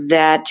sure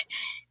that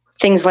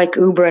things like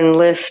Uber and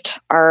Lyft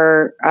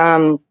are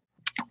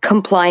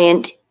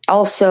compliant.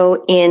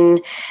 Also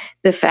in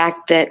the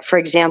fact that, for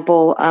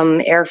example,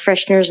 air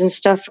fresheners and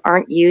stuff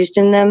aren't used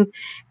in them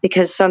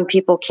because some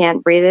people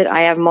can't breathe it.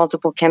 I have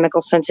multiple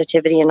chemical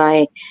sensitivity, and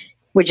I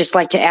would just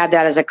like to add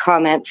that as a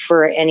comment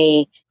for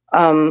any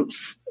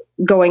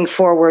going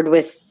forward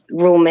with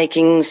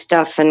rulemaking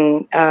stuff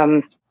and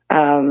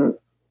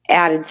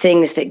added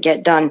things that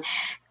get done.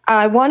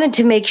 I wanted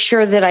to make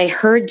sure that I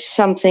heard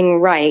something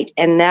right,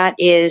 and that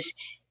is,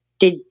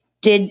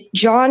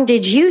 John,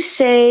 did you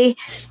say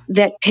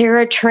that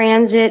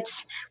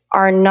paratransits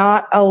are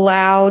not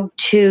allowed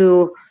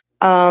to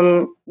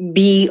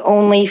be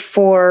only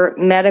for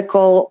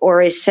medical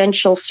or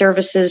essential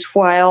services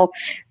while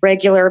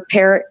regular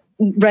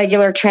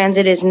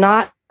transit is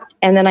not?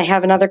 And then I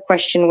have another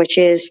question, which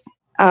is,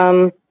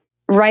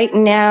 right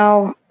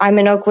now, I'm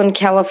in Oakland,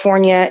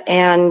 California,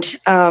 and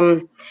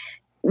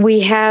we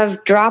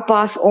have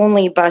drop-off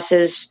only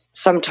buses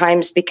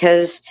sometimes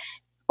because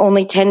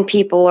only 10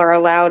 people are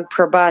allowed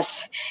per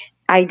bus.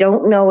 I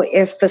don't know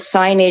if the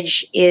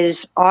signage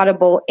is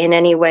audible in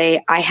any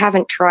way. I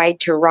haven't tried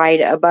to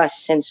ride a bus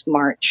since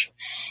March,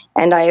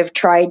 and I have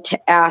tried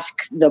to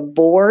ask the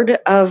board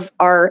of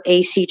our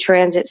AC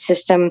Transit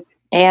system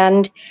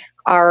and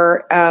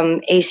our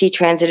AC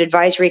Transit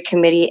Advisory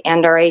Committee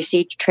and our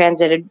AC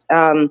Transit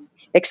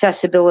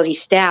accessibility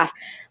staff,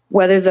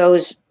 whether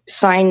those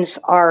signs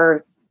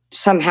are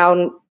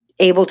somehow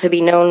able to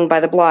be known by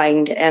the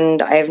blind?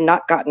 And I have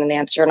not gotten an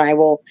answer, and I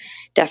will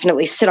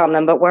definitely sit on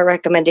them. But what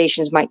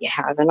recommendations might you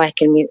have? And I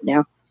can mute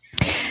now.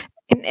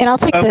 And I'll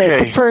take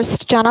the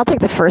first, John, I'll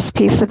take the first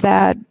piece of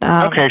that.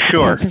 Okay,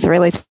 sure. Since it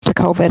relates to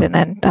COVID, and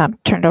then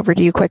turn it over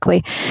to you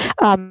quickly.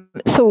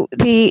 So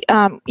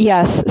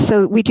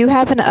so we do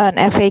have an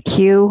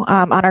FAQ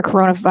on our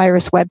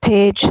coronavirus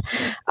webpage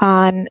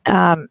on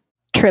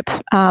trip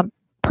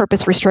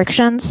purpose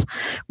restrictions,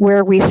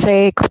 where we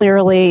say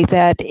clearly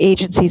that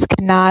agencies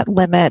cannot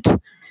limit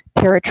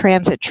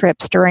paratransit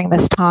trips during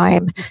this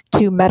time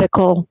to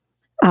medical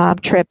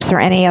trips or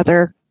any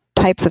other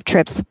types of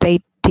trips that they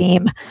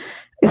deem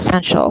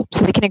essential.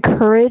 So they can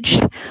encourage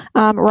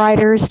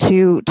riders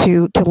to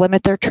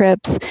limit their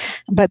trips,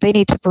 but they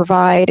need to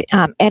provide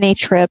any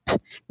trip,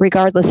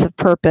 regardless of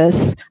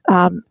purpose,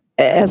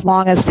 as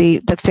long as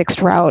the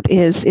fixed route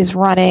is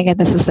running, and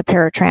this is the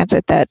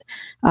paratransit that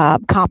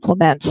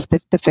complements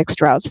the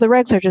fixed route. So the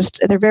regs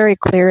they're very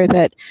clear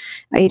that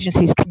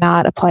agencies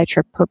cannot apply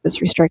trip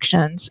purpose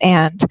restrictions.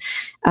 And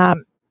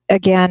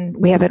again,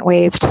 we haven't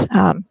waived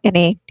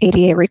any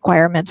ADA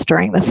requirements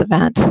during this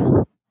event.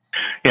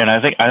 Yeah, and I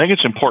think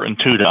it's important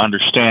too to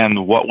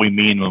understand what we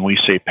mean when we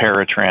say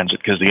paratransit,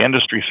 because the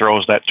industry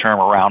throws that term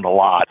around a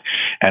lot,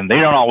 and they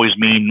don't always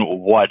mean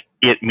what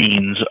it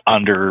means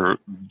under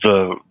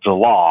the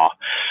law.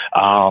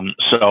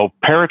 So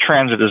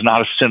paratransit is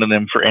not a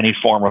synonym for any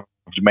form of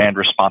demand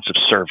responsive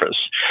service.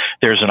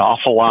 There's an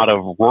awful lot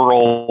of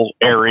rural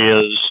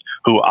areas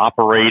who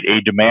operate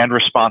a demand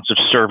responsive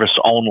service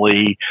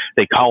only.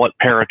 They call it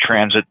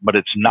paratransit, but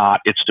it's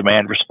not. It's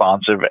demand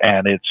responsive,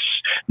 and it's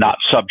not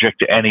subject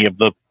to any of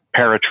the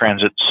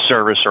paratransit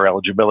service or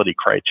eligibility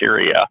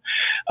criteria.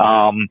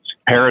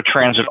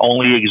 Paratransit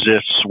only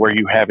exists where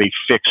you have a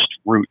fixed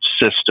route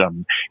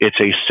system. It's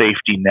a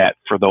safety net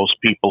for those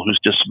people whose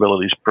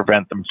disabilities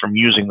prevent them from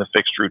using the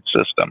fixed route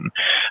system.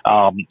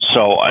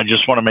 So I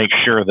just want to make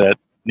sure that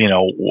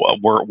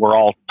we're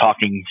all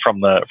talking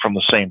from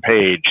the same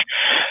page.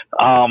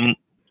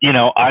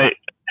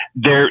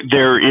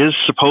 There is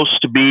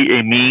supposed to be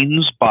a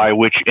means by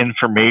which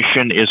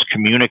information is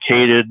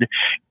communicated,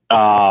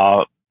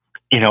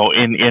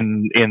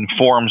 in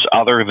forms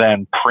other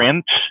than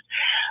print,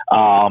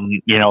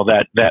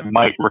 that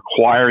might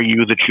require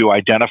you that you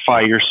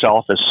identify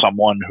yourself as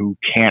someone who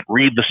can't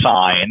read the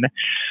sign.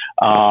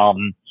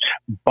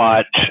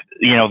 But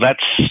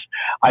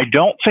I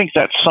don't think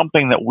that's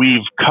something that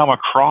we've come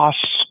across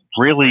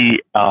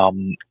really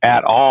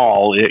at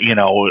all.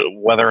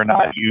 Whether or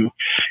not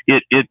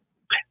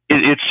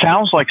it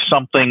sounds like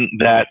something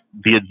that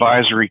the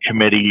advisory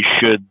committee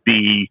should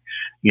be,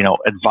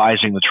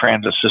 advising the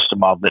transit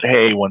system of, that,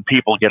 hey, when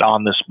people get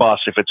on this bus,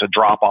 if it's a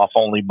drop-off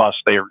only bus,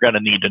 they are going to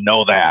need to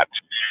know that,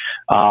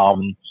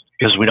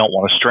 because we don't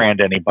want to strand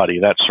anybody,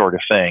 that sort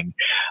of thing.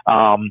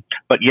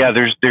 But yeah,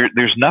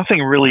 there's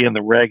nothing really in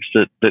the regs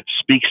that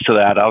speaks to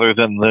that, other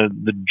than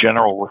the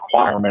general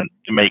requirement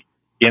to make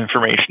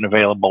information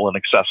available in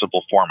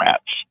accessible formats.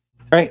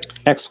 Great.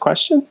 Next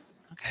question.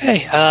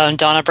 Okay,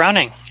 Donna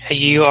Browning,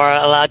 you are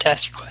allowed to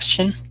ask your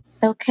question.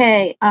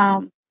 Okay,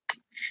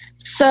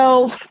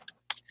 so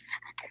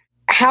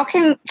how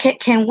can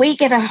we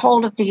get a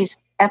hold of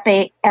these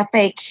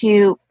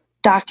FAQ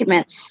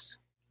documents?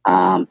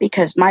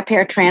 Because my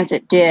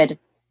paratransit did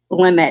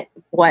limit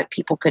what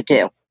people could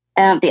do.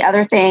 The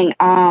other thing,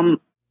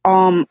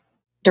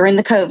 during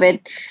the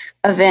COVID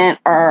event,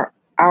 our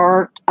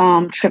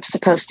trip's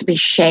supposed to be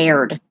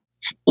shared.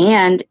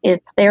 And if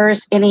there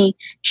is any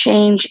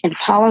change in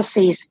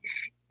policies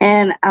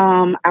in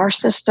our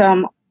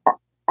system,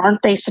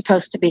 aren't they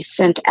supposed to be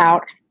sent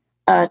out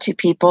to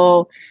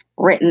people,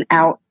 written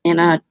out in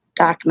a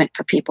document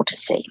for people to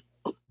see?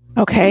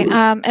 Okay,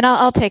 and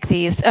I'll take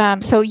these.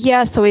 So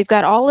we've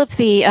got all of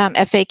the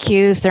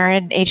FAQs. They're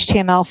in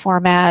HTML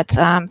format.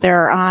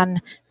 They're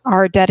on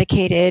our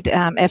dedicated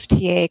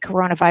FTA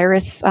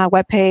coronavirus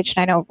webpage.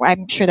 And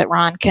I'm sure that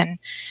Ron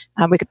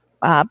we could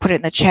put it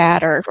in the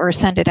chat or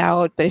send it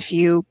out. But if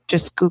you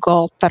just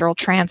Google Federal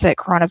Transit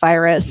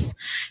coronavirus,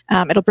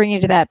 it'll bring you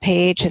to that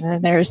page, and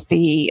then there's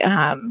the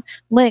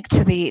link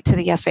to the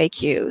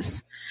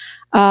FAQs.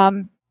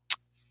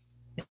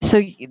 So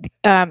you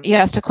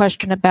asked a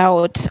question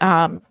about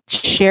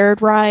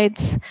shared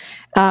rides.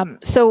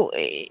 So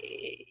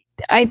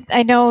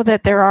I know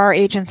that there are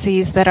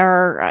agencies that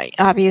are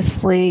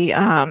obviously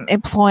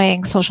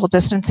employing social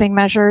distancing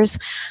measures.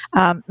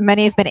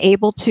 Many have been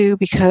able to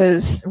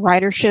because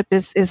ridership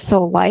is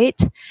so light.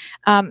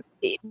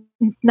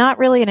 Not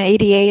really an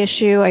ADA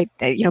issue.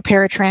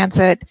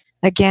 Paratransit,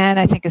 again,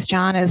 I think as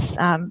John has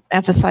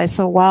emphasized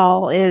so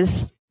well,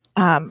 is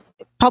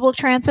public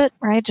transit,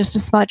 right? Just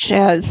as much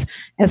as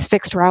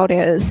fixed route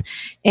is.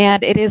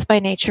 And it is by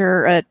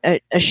nature a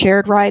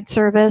shared ride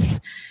service.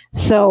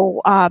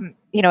 So,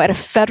 at a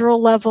federal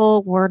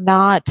level, we're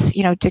not,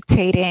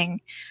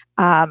 dictating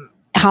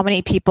how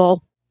many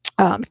people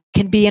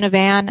can be in a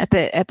van at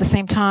the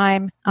same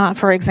time.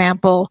 For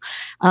example,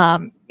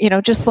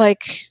 just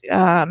like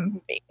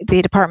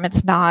the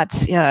department's not,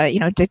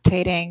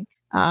 dictating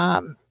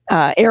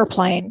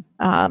airplane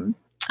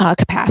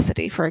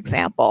capacity, for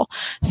example.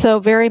 So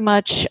very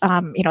much,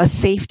 a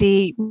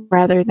safety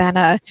rather than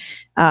a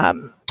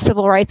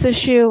civil rights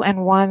issue,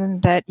 and one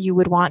that you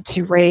would want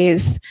to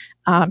raise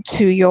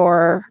to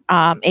your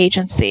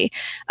agency.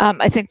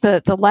 I think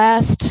the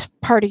last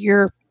part of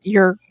your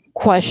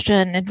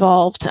question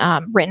involved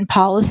written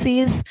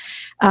policies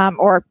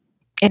or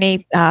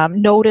any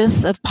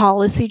notice of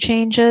policy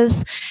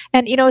changes.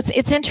 And,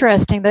 it's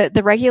interesting that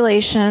the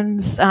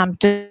regulations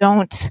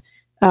don't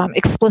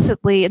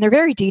explicitly, and they're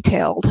very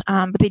detailed,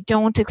 but they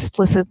don't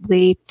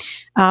explicitly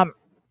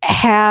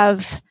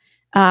have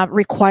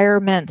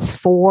requirements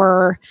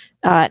for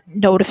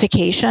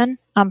notification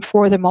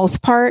for the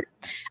most part.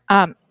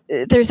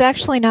 There's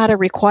actually not a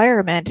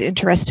requirement,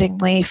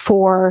 interestingly,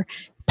 for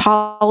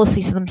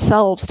policies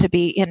themselves to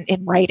be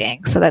in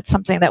writing. So that's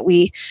something that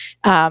we,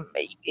 kind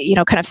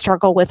of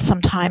struggle with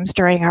sometimes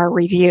during our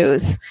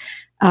reviews,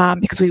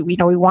 because we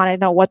want to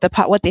know what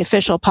the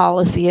official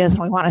policy is,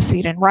 and we want to see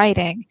it in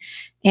writing,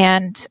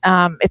 and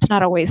it's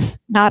not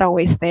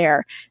always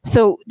there.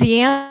 So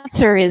the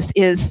answer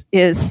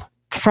is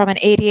from an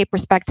ADA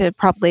perspective,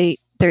 probably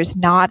there's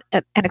not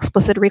an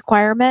explicit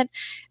requirement,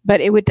 but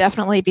it would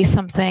definitely be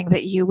something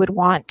that you would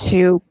want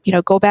to,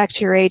 go back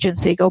to your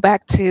agency, go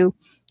back to,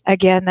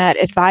 again, that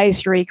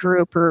advisory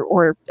group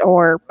or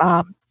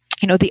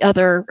the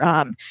other,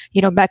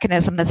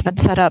 mechanism that's been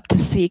set up to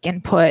seek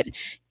input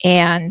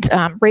and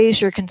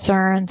raise your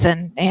concerns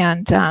and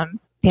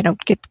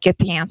get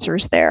the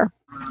answers there.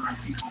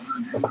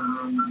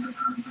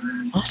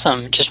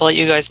 Awesome. Just to let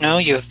you guys know,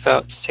 you have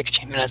about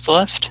 16 minutes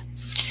left.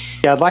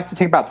 Yeah, I'd like to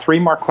take about 3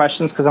 more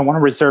questions because I want to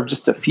reserve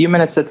just a few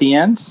minutes at the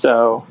end.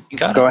 So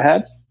go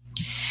ahead.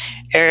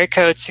 Area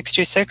code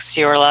 626,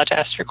 you are allowed to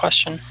ask your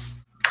question.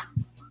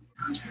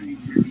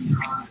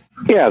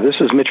 Yeah, this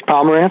is Mitch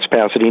Pomerantz,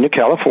 Pasadena,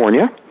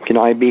 California. Can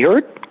I be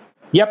heard?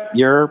 Yep,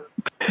 you're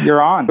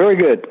on. Very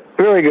good.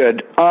 Very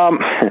good.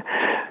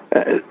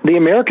 The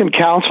American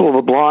Council of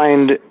the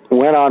Blind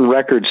went on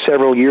record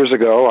several years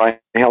ago. I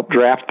helped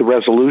draft the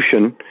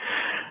resolution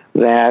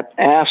that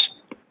asked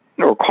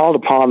or called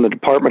upon the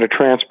Department of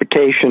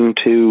Transportation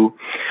to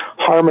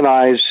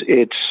harmonize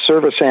its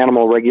service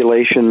animal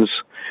regulations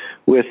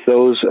with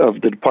those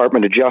of the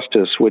Department of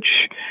Justice,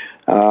 which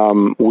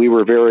we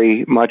were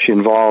very much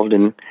involved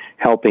in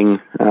helping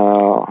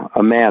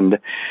amend.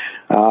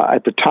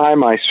 At the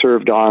time, I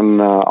served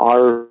on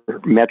our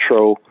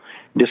Metro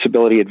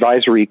Disability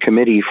Advisory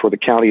Committee for the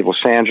County of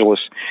Los Angeles,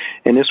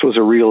 and this was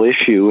a real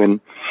issue. And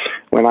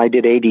when I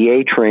did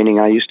ADA training,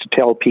 I used to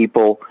tell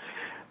people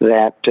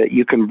that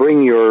you can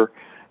bring your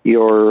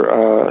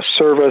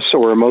service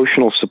or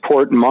emotional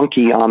support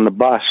monkey on the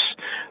bus,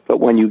 but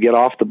when you get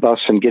off the bus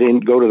and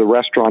go to the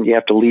restaurant, you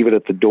have to leave it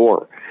at the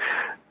door.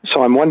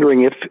 So I'm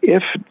wondering if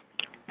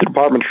the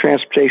Department of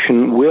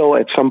Transportation will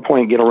at some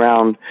point get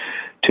around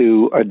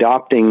to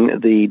adopting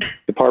the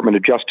Department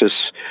of Justice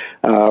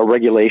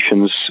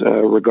regulations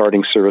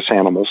regarding service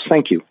animals.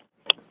 Thank you.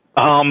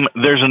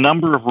 There's a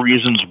number of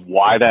reasons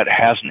why that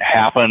hasn't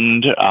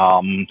happened.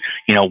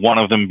 One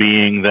of them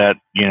being that,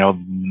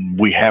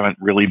 we haven't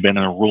really been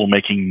in a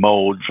rulemaking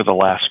mode for the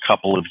last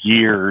couple of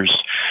years.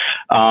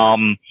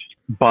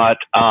 But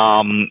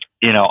I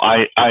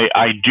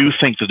do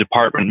think the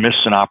department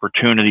missed an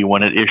opportunity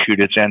when it issued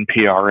its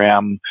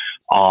NPRM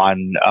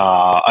on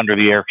under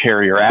the Air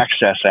Carrier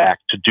Access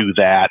Act to do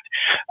that.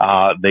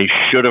 They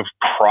should have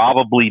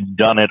probably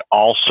done it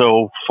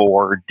also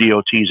for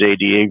DOT's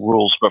ADA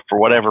rules, but for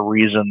whatever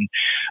reason,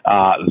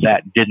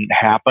 that didn't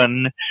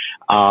happen.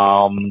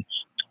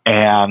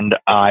 And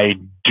I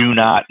do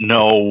not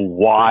know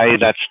why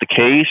that's the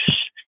case.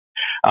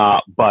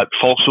 But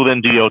folks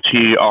within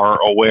DOT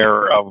are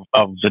aware of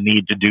the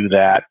need to do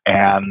that,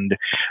 and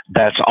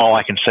that's all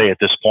I can say at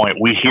this point.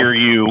 We hear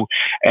you,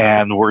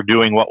 and we're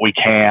doing what we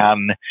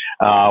can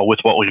with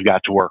what we've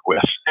got to work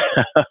with.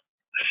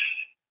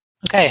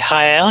 Okay,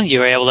 hi, Al. You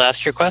were able to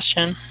ask your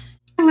question.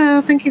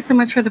 Hello, thank you so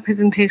much for the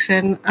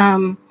presentation.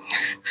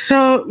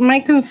 So my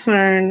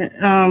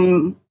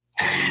concern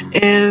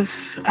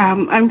is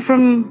I'm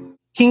from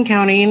King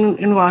County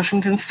in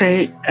Washington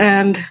State,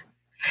 and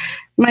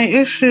my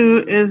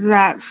issue is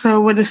that, so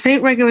when the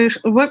state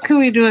regulation, what can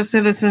we do as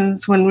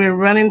citizens when we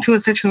run into a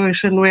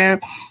situation where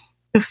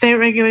the state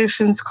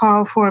regulations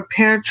call for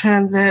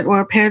paratransit,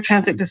 or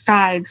paratransit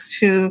decides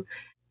to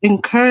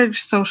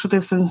encourage social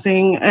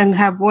distancing and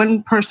have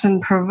one person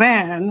per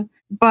van,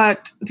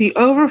 but the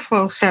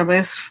overflow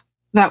service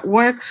that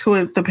works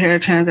with the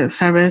paratransit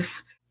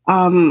service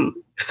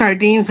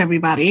sardines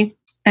everybody.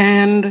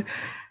 And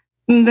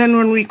then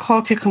when we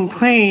call to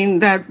complain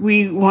that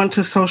we want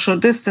to social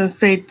distance,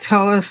 they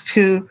tell us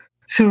to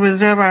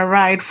reserve our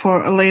ride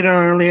for a later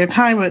or earlier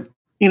time. But,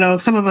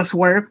 some of us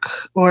work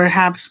or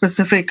have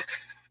specific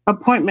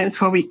appointments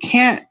where we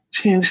can't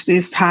change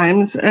these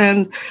times.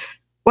 And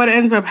what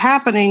ends up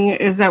happening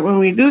is that when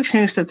we do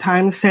change the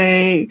time,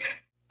 say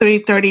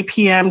 3:30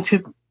 p.m. to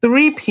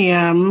 3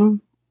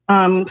 p.m.,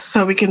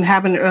 so we can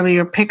have an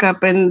earlier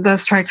pickup and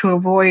thus try to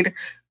avoid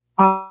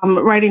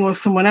riding with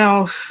someone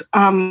else,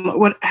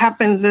 what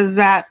happens is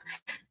that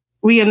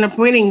we end up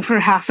waiting for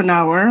half an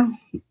hour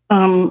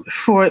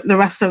for the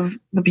rest of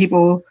the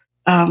people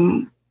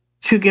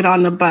to get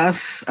on the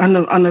bus, on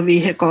the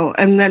vehicle,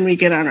 and then we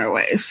get on our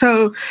way.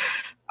 So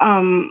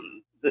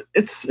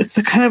it's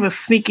a kind of a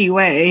sneaky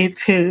way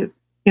to,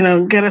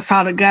 get us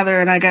all together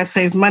and I guess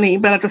save money.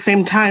 But at the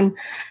same time,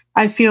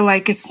 I feel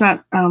like it's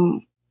not,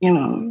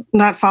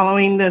 not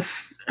following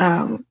this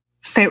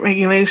state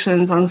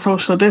regulations on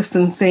social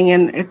distancing,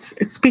 and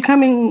it's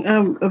becoming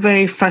a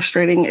very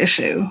frustrating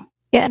issue.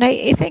 Yeah, and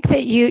I think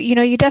that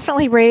you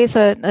definitely raise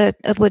a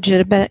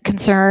legitimate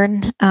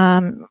concern.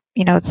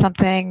 It's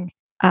something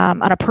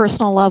on a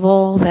personal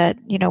level that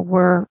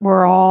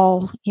we're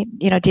all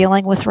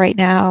dealing with right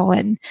now,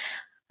 and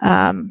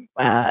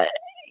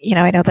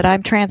I know that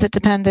I'm transit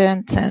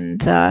dependent,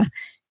 and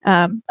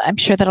I'm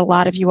sure that a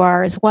lot of you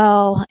are as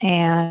well.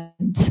 And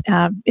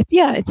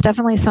it's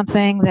definitely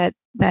something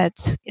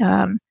that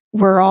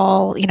we're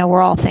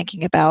all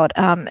thinking about.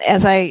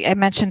 As I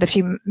mentioned a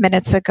few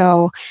minutes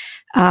ago,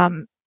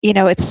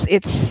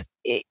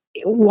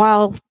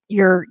 while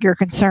your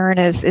concern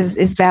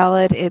is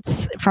valid,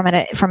 it's from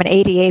an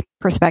ADA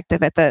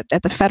perspective at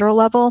the federal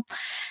level.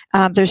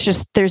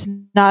 There's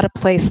not a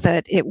place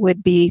that it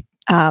would be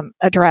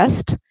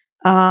addressed.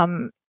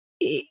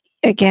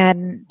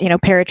 Again,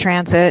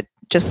 paratransit,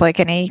 just like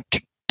any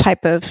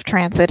type of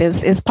transit,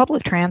 is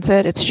public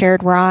transit. It's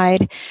shared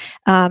ride.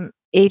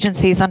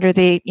 Agencies under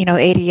the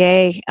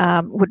ADA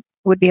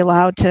would be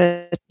allowed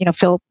to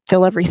fill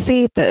every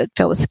seat,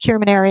 fill the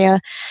securement area.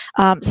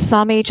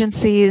 Some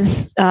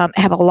agencies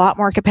have a lot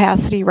more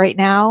capacity right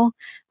now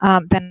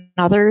than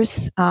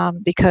others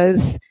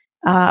because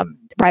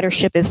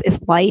ridership is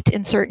light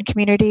in certain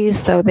communities,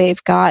 so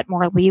they've got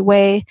more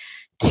leeway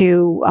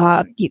to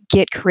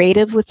get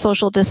creative with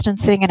social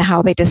distancing and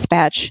how they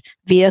dispatch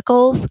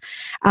vehicles.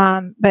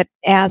 But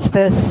as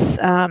this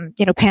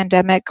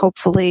pandemic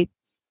hopefully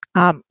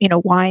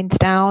winds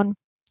down,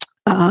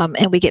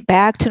 and we get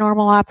back to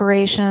normal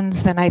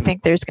operations, then I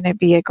think there's going to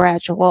be a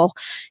gradual,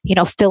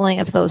 filling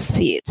of those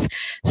seats.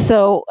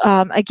 So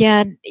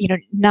again,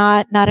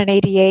 not an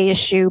ADA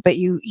issue, but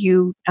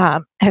you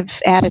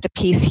have added a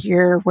piece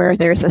here where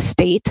there's a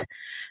state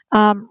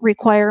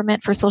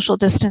requirement for social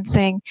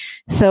distancing.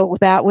 So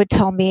that would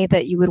tell me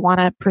that you would want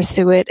to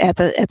pursue it at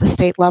the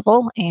state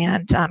level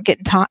and get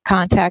in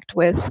contact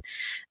with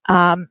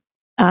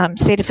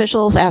state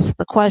officials, ask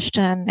the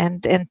question,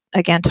 and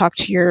again talk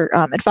to your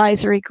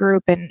advisory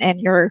group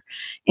and your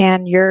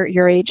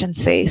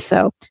agency.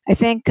 So I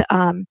think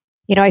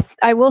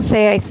I will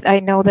say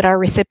I know that our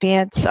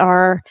recipients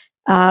are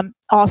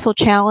also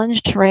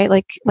challenged, right?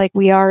 Like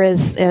we are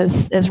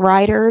as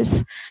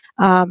riders,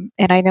 and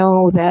I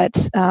know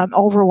that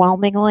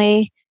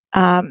overwhelmingly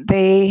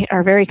they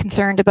are very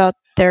concerned about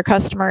their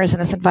customers in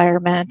this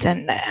environment,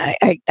 and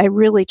I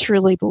really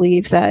truly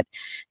believe that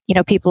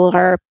people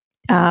are,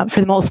 for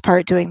the most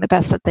part, doing the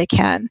best that they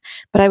can.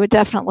 But I would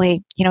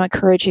definitely,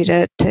 encourage you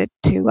to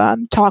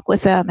talk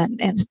with them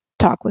and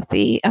talk with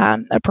the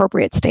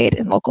appropriate state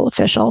and local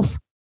officials.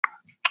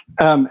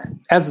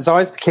 As is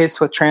always the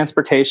case with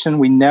transportation,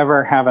 we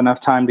never have enough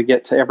time to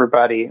get to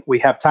everybody. We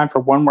have time for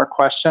one more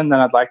question, then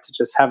I'd like to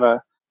just have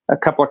a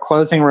couple of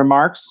closing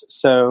remarks.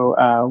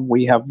 So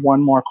we have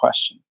one more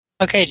question.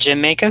 Okay,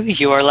 Jamaica,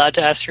 you are allowed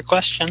to ask your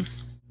question.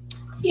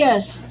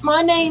 Yes,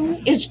 my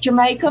name is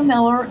Jamaica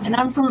Miller, and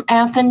I'm from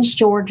Athens,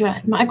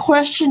 Georgia. My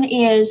question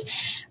is,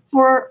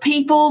 for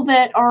people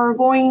that are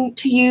going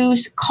to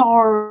use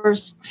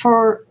cars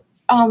for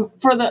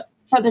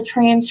the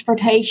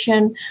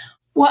transportation,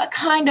 what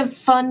kind of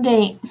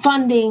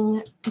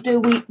funding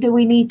do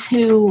we need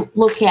to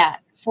look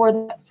at for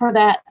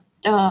that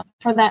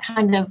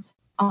kind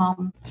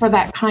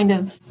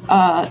of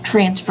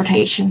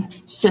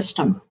transportation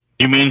system?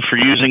 You mean for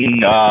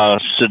using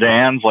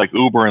sedans like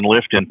Uber and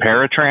Lyft in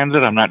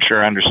paratransit? I'm not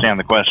sure I understand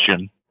the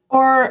question.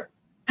 Or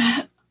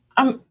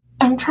I'm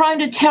trying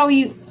to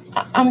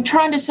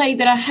say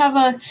that I have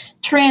a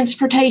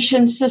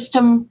transportation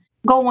system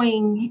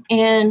going,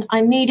 and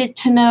I needed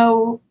to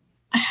know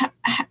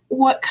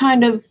what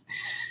kind of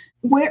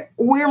where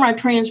my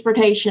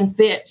transportation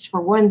fits,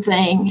 for one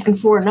thing, and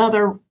for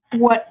another,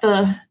 what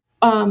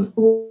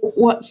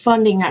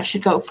funding I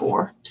should go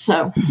for.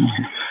 So.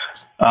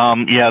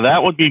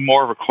 That would be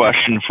more of a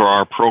question for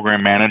our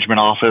program management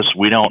office.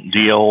 We don't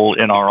deal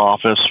in our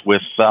office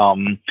with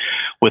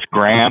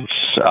grants.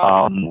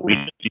 We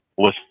deal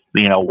with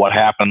what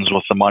happens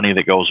with the money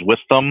that goes with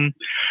them.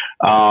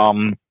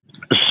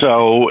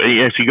 So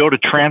if you go to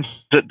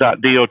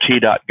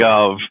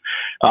transit.dot.gov,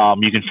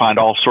 you can find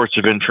all sorts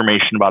of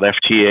information about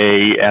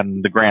FTA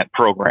and the grant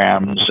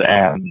programs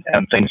and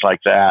things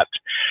like that,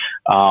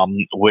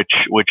 which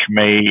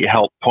may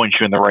help point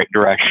you in the right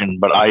direction.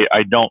 But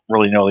I don't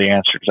really know the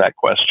answer to that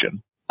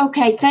question.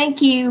 Okay,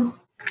 thank you.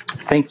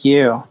 Thank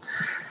you.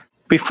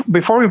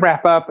 Before we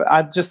wrap up,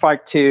 I'd just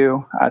like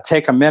to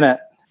take a minute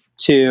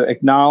to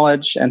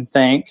acknowledge and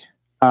thank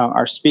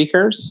our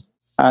speakers.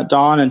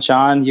 Dawn and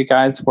John, you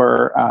guys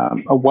were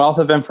a wealth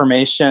of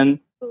information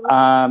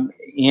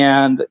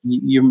And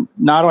you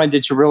not only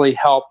did you really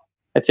help,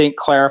 I think,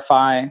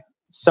 clarify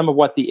some of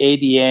what the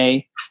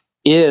ADA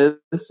is,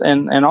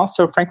 and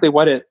also, frankly,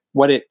 what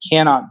it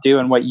cannot do,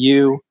 and what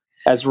you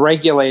as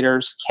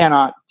regulators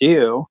cannot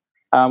do,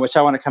 which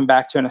I want to come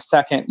back to in a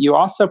second. You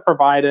also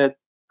provided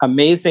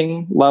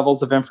amazing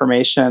levels of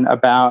information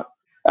about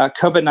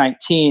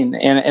COVID-19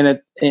 and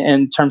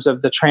in terms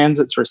of the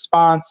transit's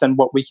response and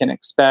what we can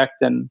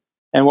expect and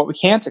what we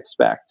can't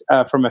expect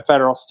from a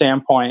federal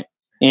standpoint.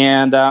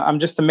 And I'm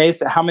just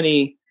amazed at how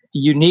many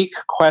unique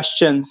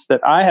questions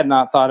that I had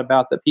not thought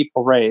about that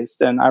people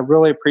raised. And I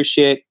really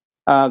appreciate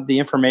the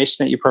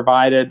information that you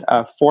provided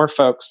for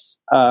folks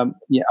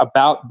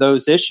about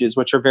those issues,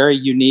 which are very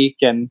unique.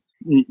 And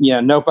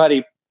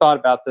nobody thought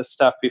about this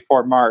stuff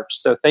before March.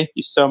 So thank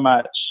you so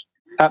much.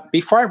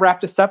 Before I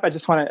wrap this up, I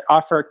just want to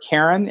offer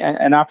Karen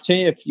an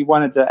opportunity if you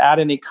wanted to add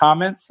any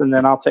comments, and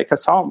then I'll take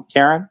us home.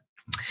 Karen?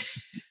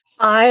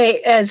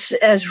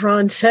 As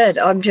Ron said,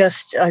 I'm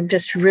just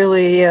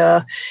really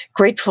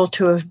grateful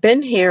to have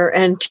been here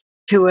and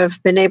to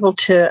have been able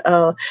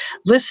to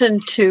listen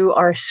to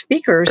our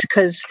speakers,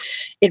 because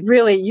it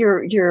really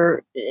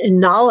your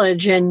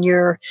knowledge and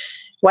your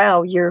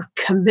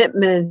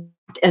commitment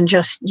and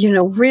just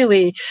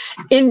really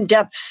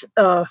in-depth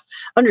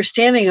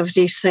understanding of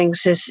these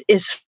things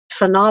is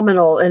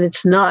phenomenal. And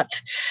it's not,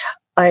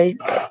 I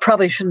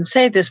probably shouldn't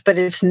say this, but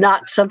it's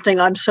not something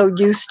I'm so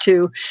used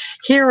to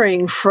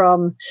hearing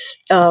from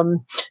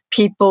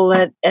people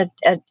at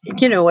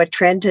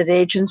transit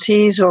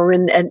agencies or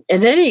in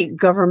any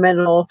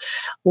governmental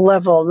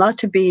level. Not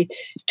to be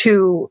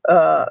too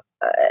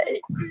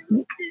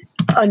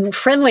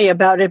unfriendly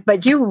about it,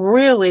 but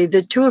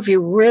the two of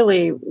you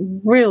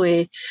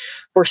really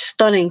were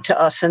stunning to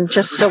us, and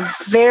just so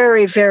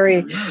very,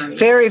 very,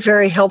 very,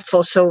 very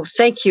helpful. So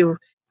thank you.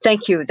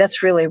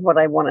 That's really what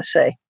I want to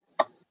say.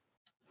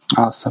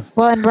 Awesome.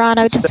 Well, and Ron,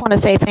 I just want to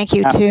say thank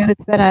you too.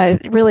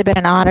 It's really been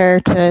an honor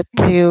to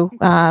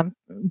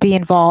be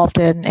involved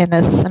in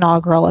this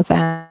inaugural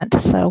event.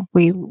 So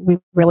we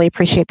really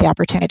appreciate the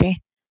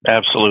opportunity.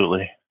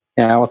 Absolutely.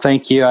 Yeah. Well,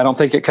 thank you. I don't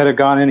think it could have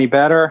gone any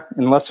better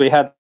unless we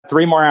had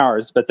 3 more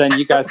hours. But then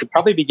you guys would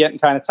probably be getting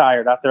kind of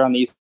tired out there on the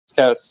East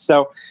Coast.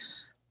 So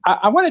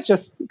I want to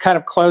just kind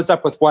of close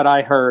up with what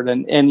I heard.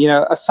 And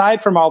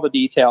aside from all the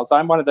details,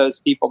 I'm one of those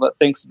people that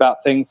thinks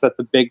about things at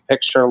the big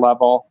picture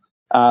level.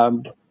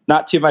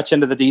 Not too much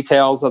into the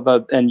details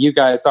and you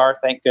guys are,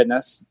 thank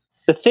goodness.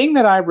 The thing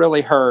that I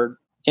really heard,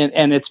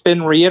 and it's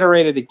been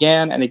reiterated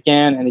again and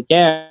again and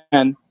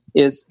again,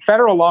 is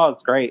federal law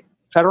is great.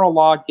 Federal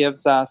law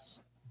gives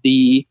us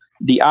the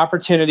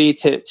opportunity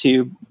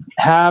to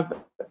have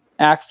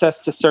access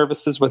to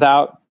services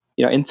without,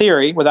 in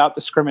theory, without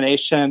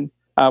discrimination,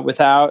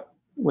 without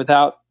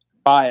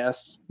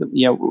bias.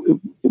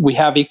 We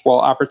have equal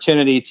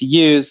opportunity to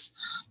use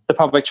the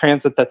public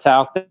transit that's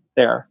out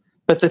there.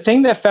 But the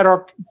thing that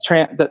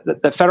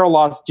federal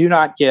laws do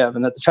not give,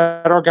 and that the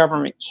federal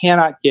government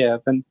cannot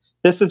give, and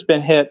this has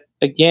been hit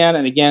again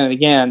and again and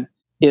again,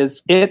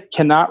 is it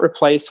cannot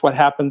replace what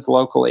happens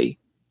locally.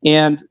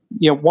 And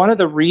one of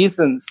the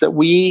reasons that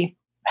we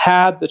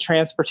had the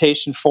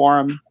Transportation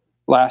Forum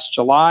last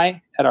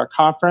July at our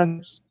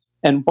conference,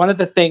 and one of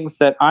the things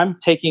that I'm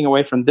taking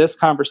away from this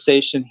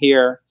conversation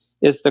here,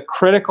 is the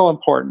critical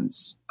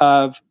importance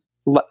of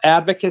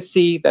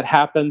advocacy that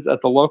happens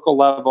at the local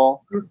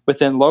level,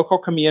 within local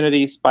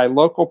communities, by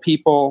local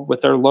people,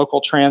 with their local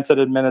transit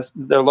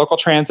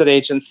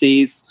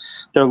agencies,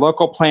 their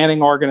local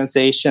planning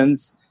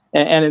organizations,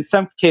 and in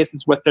some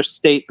cases with their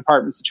state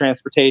departments of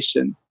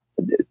transportation.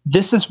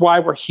 This is why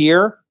we're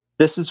here.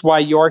 This is why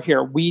you're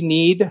here. We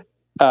need,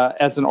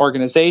 as an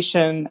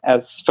organization,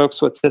 as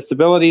folks with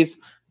disabilities,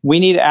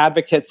 we need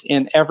advocates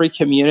in every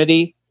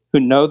community who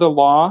know the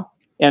law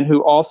and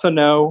who also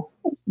know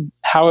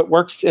how it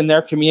works in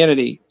their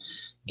community.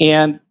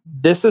 And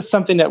this is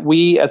something that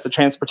we, as the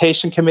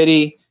Transportation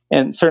Committee,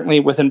 and certainly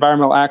with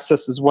environmental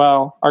access as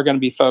well, are going to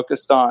be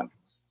focused on,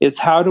 is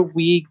how do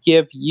we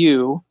give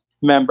you,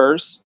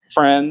 members,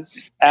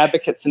 friends,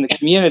 advocates in the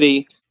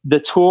community, the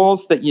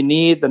tools that you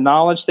need, the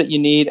knowledge that you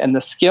need, and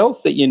the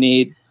skills that you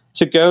need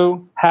to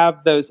go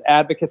have those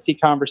advocacy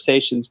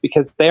conversations,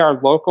 because they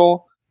are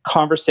local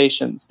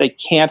conversations. They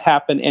can't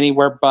happen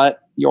anywhere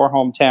but your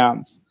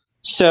hometowns.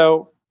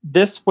 So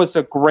this was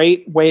a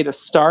great way to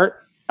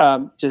start,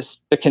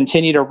 just to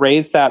continue to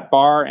raise that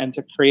bar and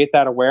to create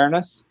that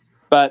awareness.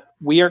 But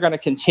we are going to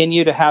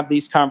continue to have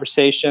these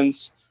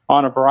conversations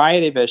on a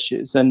variety of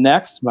issues. And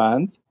next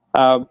month,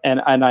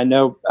 and I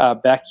know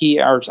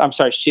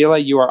Sheila,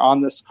 you are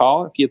on this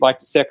call. If you'd like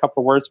to say a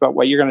couple of words about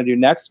what you're going to do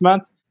next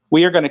month,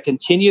 we are going to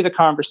continue the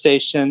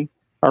conversation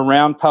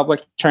around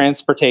public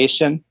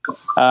transportation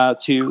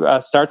to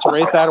start to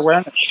raise that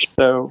awareness.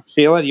 So,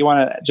 Sheila, do you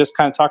want to just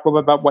kind of talk a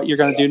little bit about what you're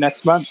going to do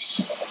next month?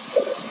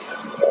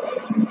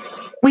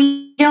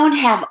 We don't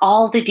have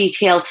all the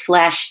details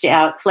fleshed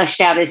out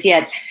as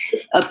yet,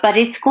 but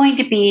it's going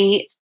to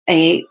be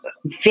a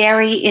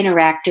very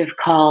interactive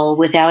call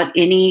without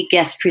any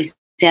guest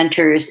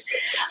presenters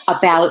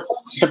about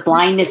the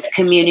blindness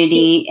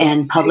community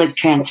and public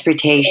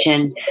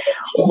transportation.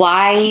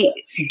 Why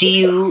do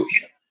you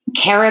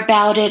care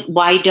about it?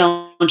 Why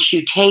don't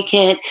you take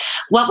it?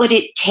 What would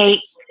it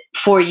take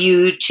for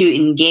you to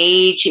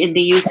engage in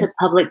the use of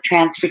public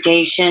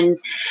transportation?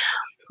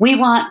 We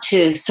want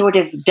to sort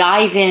of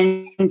dive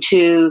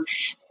into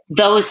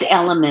those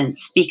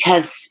elements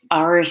because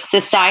our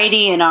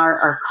society and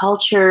our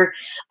culture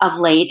of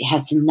late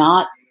has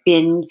not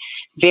been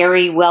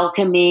very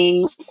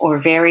welcoming or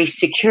very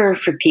secure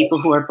for people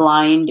who are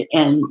blind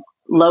and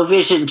low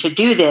vision to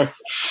do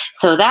this.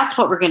 So that's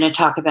what we're going to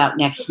talk about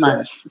next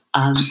month.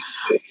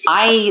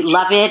 I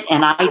love it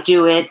and I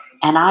do it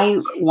and I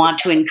want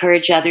to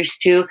encourage others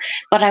to,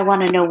 but I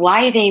want to know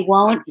why they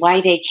won't, why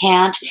they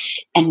can't,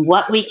 and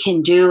what we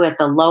can do at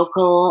the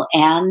local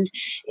and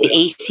the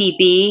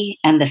ACB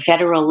and the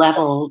federal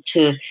level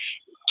to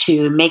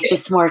make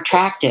this more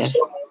attractive.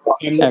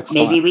 And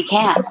Excellent. Maybe we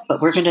can't,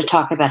 but we're going to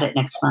talk about it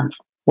next month.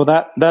 Well,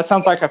 that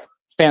sounds like a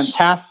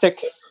fantastic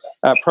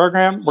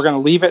program. We're going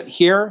to leave it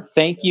here.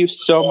 Thank you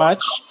so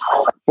much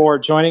for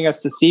joining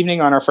us this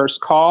evening on our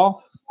first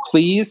call.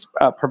 Please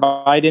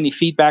provide any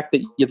feedback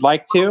that you'd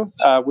like to.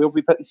 We'll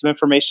be putting some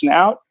information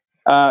out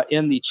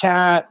in the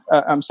chat,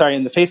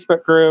 in the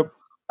Facebook group,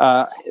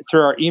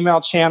 through our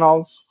email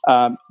channels.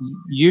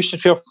 You should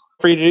feel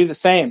free to do the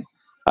same.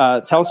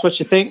 Tell us what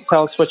you think.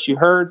 Tell us what you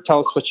heard. Tell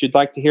us what you'd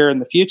like to hear in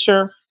the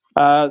future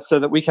so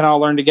that we can all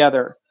learn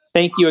together.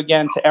 Thank you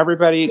again to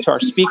everybody, to our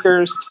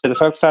speakers, to the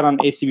folks out on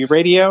ACB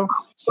Radio.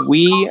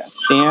 We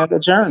stand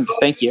adjourned.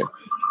 Thank you.